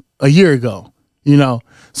was a year ago, you know?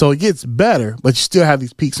 So it gets better, but you still have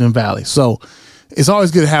these peaks and valleys. So it's always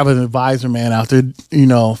good to have an advisor, man, out there, you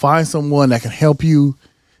know, find someone that can help you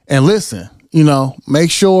and listen, you know, make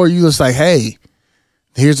sure you just like, hey,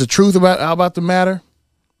 here's the truth about the matter.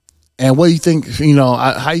 And what do you think, you know,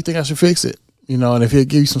 how you think I should fix it? You know, and if he'll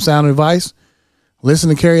give you some sound advice, listen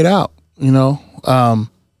and carry it out. You know,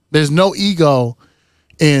 there's no ego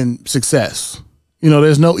in success. You know,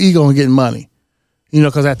 there's no ego in getting money, you know,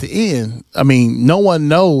 because at the end, I mean, no one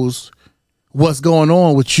knows what's going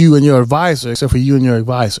on with you and your advisor except for you and your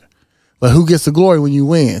advisor. But who gets the glory when you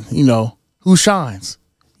win? You know, who shines?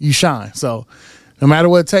 You shine. So no matter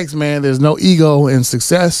what it takes, man, there's no ego in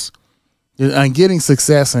success and getting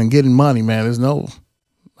success and getting money, man.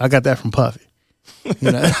 I got that from Puffy.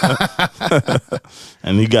 You know?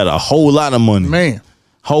 And he got a whole lot of money, man.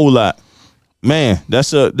 Whole lot, man.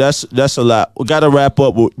 That's a lot. We got to wrap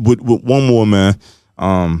up with one more, man.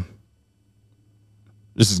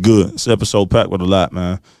 This is good. This episode packed with a lot,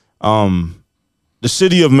 man. The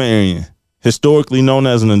city of Marion, historically known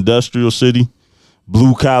as an industrial city,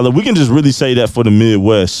 blue collar. We can just really say that for the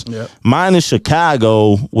Midwest. Yep. Mine is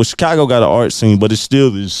Chicago. Well, Chicago got an art scene, but it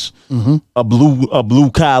still is a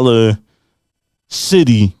blue collar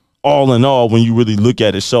city, all in all, when you really look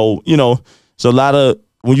at it. So, you know, it's a lot of,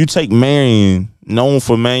 when you take Marion, known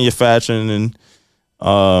for manufacturing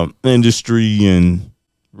and industry, and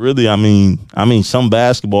really, I mean some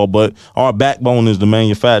basketball, but our backbone is the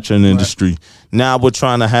manufacturing industry. Right. Now we're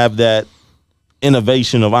trying to have that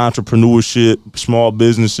innovation of entrepreneurship, small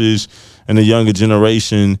businesses, and the younger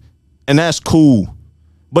generation, and that's cool.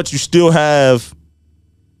 But you still have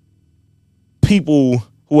people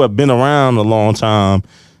who have been around a long time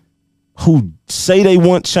who say they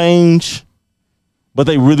want change, but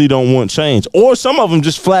they really don't want change. Or some of them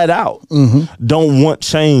just flat out don't want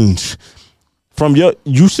change.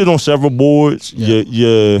 You sit on several boards,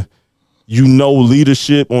 you know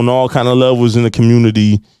leadership on all kind of levels in the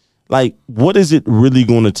community. Like, what is it really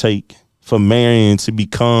going to take for Marion to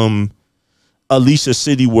become at least a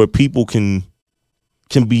city where people can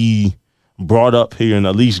be brought up here and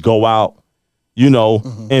at least go out, you know,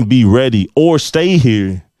 and be ready, or stay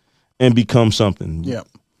here and become something? Yeah.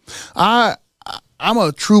 I'm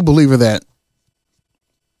a true believer that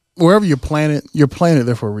wherever you're planted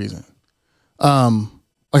there for a reason.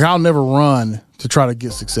 Like, I'll never run to try to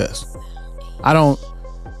get success. I don't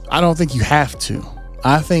think you have to.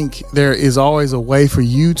 I think there is always a way for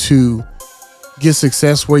you to get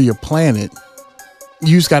success where you're planted.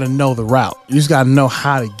 You just got to know the route. You just got to know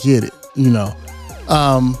how to get it, you know.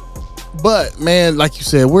 But man, like you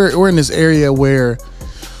said, we're in this area where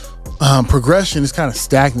progression is kind of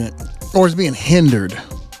stagnant, or it's being hindered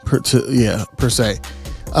per se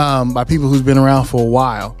by people who's been around for a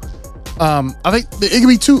while. I think it could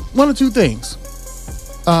be one of two things.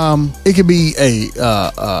 It could be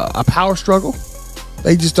a power struggle.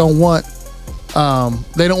 They just don't want.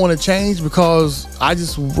 They don't want to change because I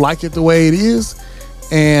just like it the way it is,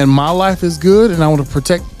 and my life is good, and I want to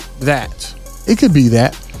protect that. It could be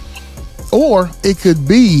that, or it could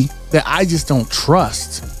be that I just don't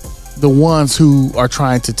trust the ones who are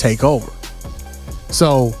trying to take over.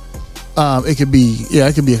 So it could be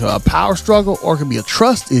a power struggle, or it could be a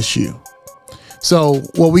trust issue. So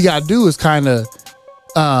what we got to do is kind of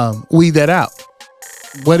weed that out.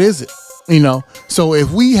 What is it? So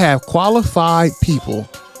if we have qualified people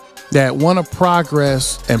that want to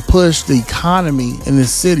progress and push the economy in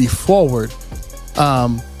this city forward,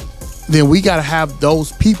 then we got to have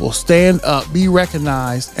those people stand up, be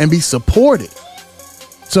recognized, and be supported.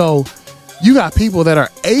 So you got people that are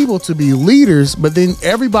able to be leaders, but then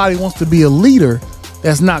everybody wants to be a leader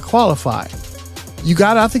that's not qualified.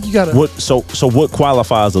 I think you got to. So what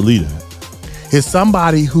qualifies a leader? Is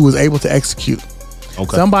somebody who is able to execute.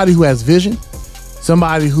 Okay. Somebody who has vision.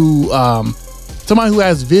 Somebody who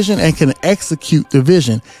has vision and can execute the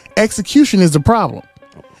vision. Execution is the problem.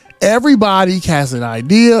 Everybody has an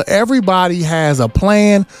idea. Everybody has a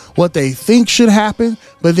plan, what they think should happen.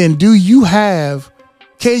 But then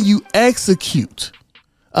can you execute?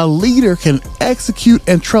 A leader can execute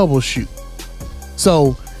and troubleshoot.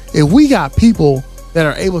 So if we got people that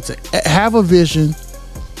are able to have a vision,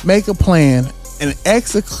 make a plan, and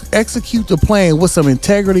execute the plan with some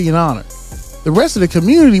integrity and honor, the rest of the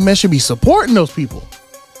community, man, should be supporting those people.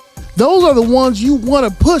 Those are the ones you want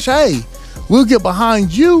to push. Hey, we'll get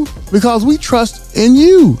behind you because we trust in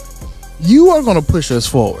you. You are going to push us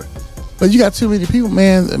forward. But you got too many people,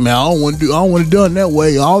 man. I don't want it done that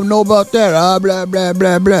way. I don't know about that. Blah, blah,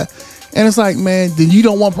 blah, blah. And it's like, man, then you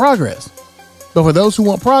don't want progress. But for those who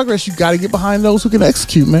want progress, you got to get behind those who can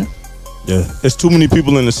execute, man. Yeah, there's too many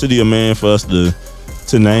people in the city of man for us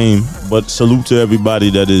to name. But salute to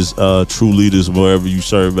everybody that is true leaders wherever you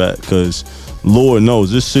serve at, because Lord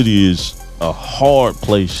knows this city is a hard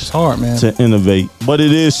place. It's hard, man, to innovate, but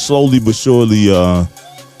it is slowly but surely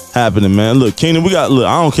happening, man. Look, Keenan, I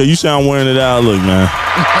don't care. You say I'm wearing it out. Look, man.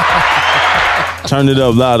 Turn it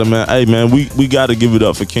up louder, man. Hey, man, we got to give it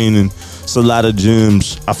up for Keenan. It's a lot of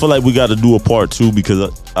gems. I feel like we got to do a part 2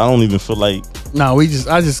 because I don't even feel like. No, I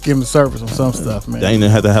just give him service on some stuff, man. They ain't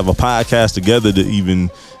have to have a podcast together to even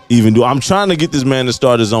do. I'm trying to get this man to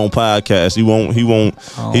start his own podcast. He won't.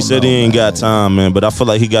 He said he ain't got time, man. But I feel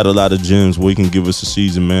like he got a lot of gems where he can give us a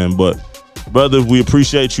season, man. But brother, we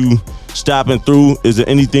appreciate you stopping through. Is there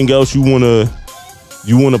anything else you wanna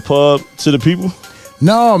pub to the people?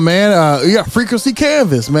 No, man. You got Frequency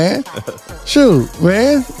Canvas, man. Shoot,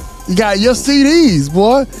 man. You got your CDs,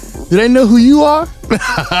 boy. Do they know who you are?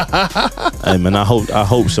 Hey, man, I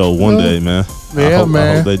hope so one day, man. Yeah, I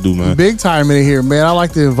hope they do, man. Big time in here, man. I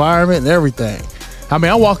like the environment and everything. I mean,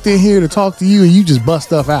 I walked in here to talk to you and you just bust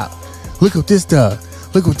stuff out. Look what this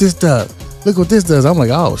does. Look what this does. Look what this does. I'm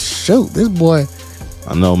like, oh shoot, this boy.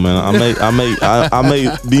 I know, man. I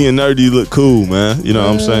make being nerdy look cool, man. You know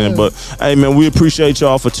what I'm saying? But hey, man, we appreciate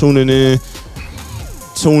y'all for tuning in.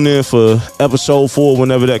 Tune in for episode 4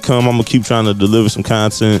 whenever that come. I'm gonna keep trying to deliver some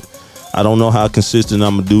content. I don't know how consistent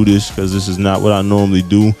I'm gonna do this because this is not what I normally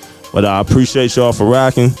do. But I appreciate y'all for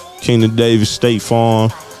rocking. Keenan Davis, State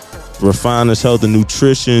Farm, Refiners Health and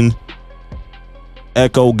Nutrition,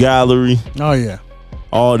 Echo Gallery. Oh yeah,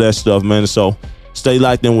 all that stuff, man. So stay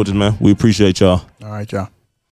locked in with us, man. We appreciate y'all. All right, y'all.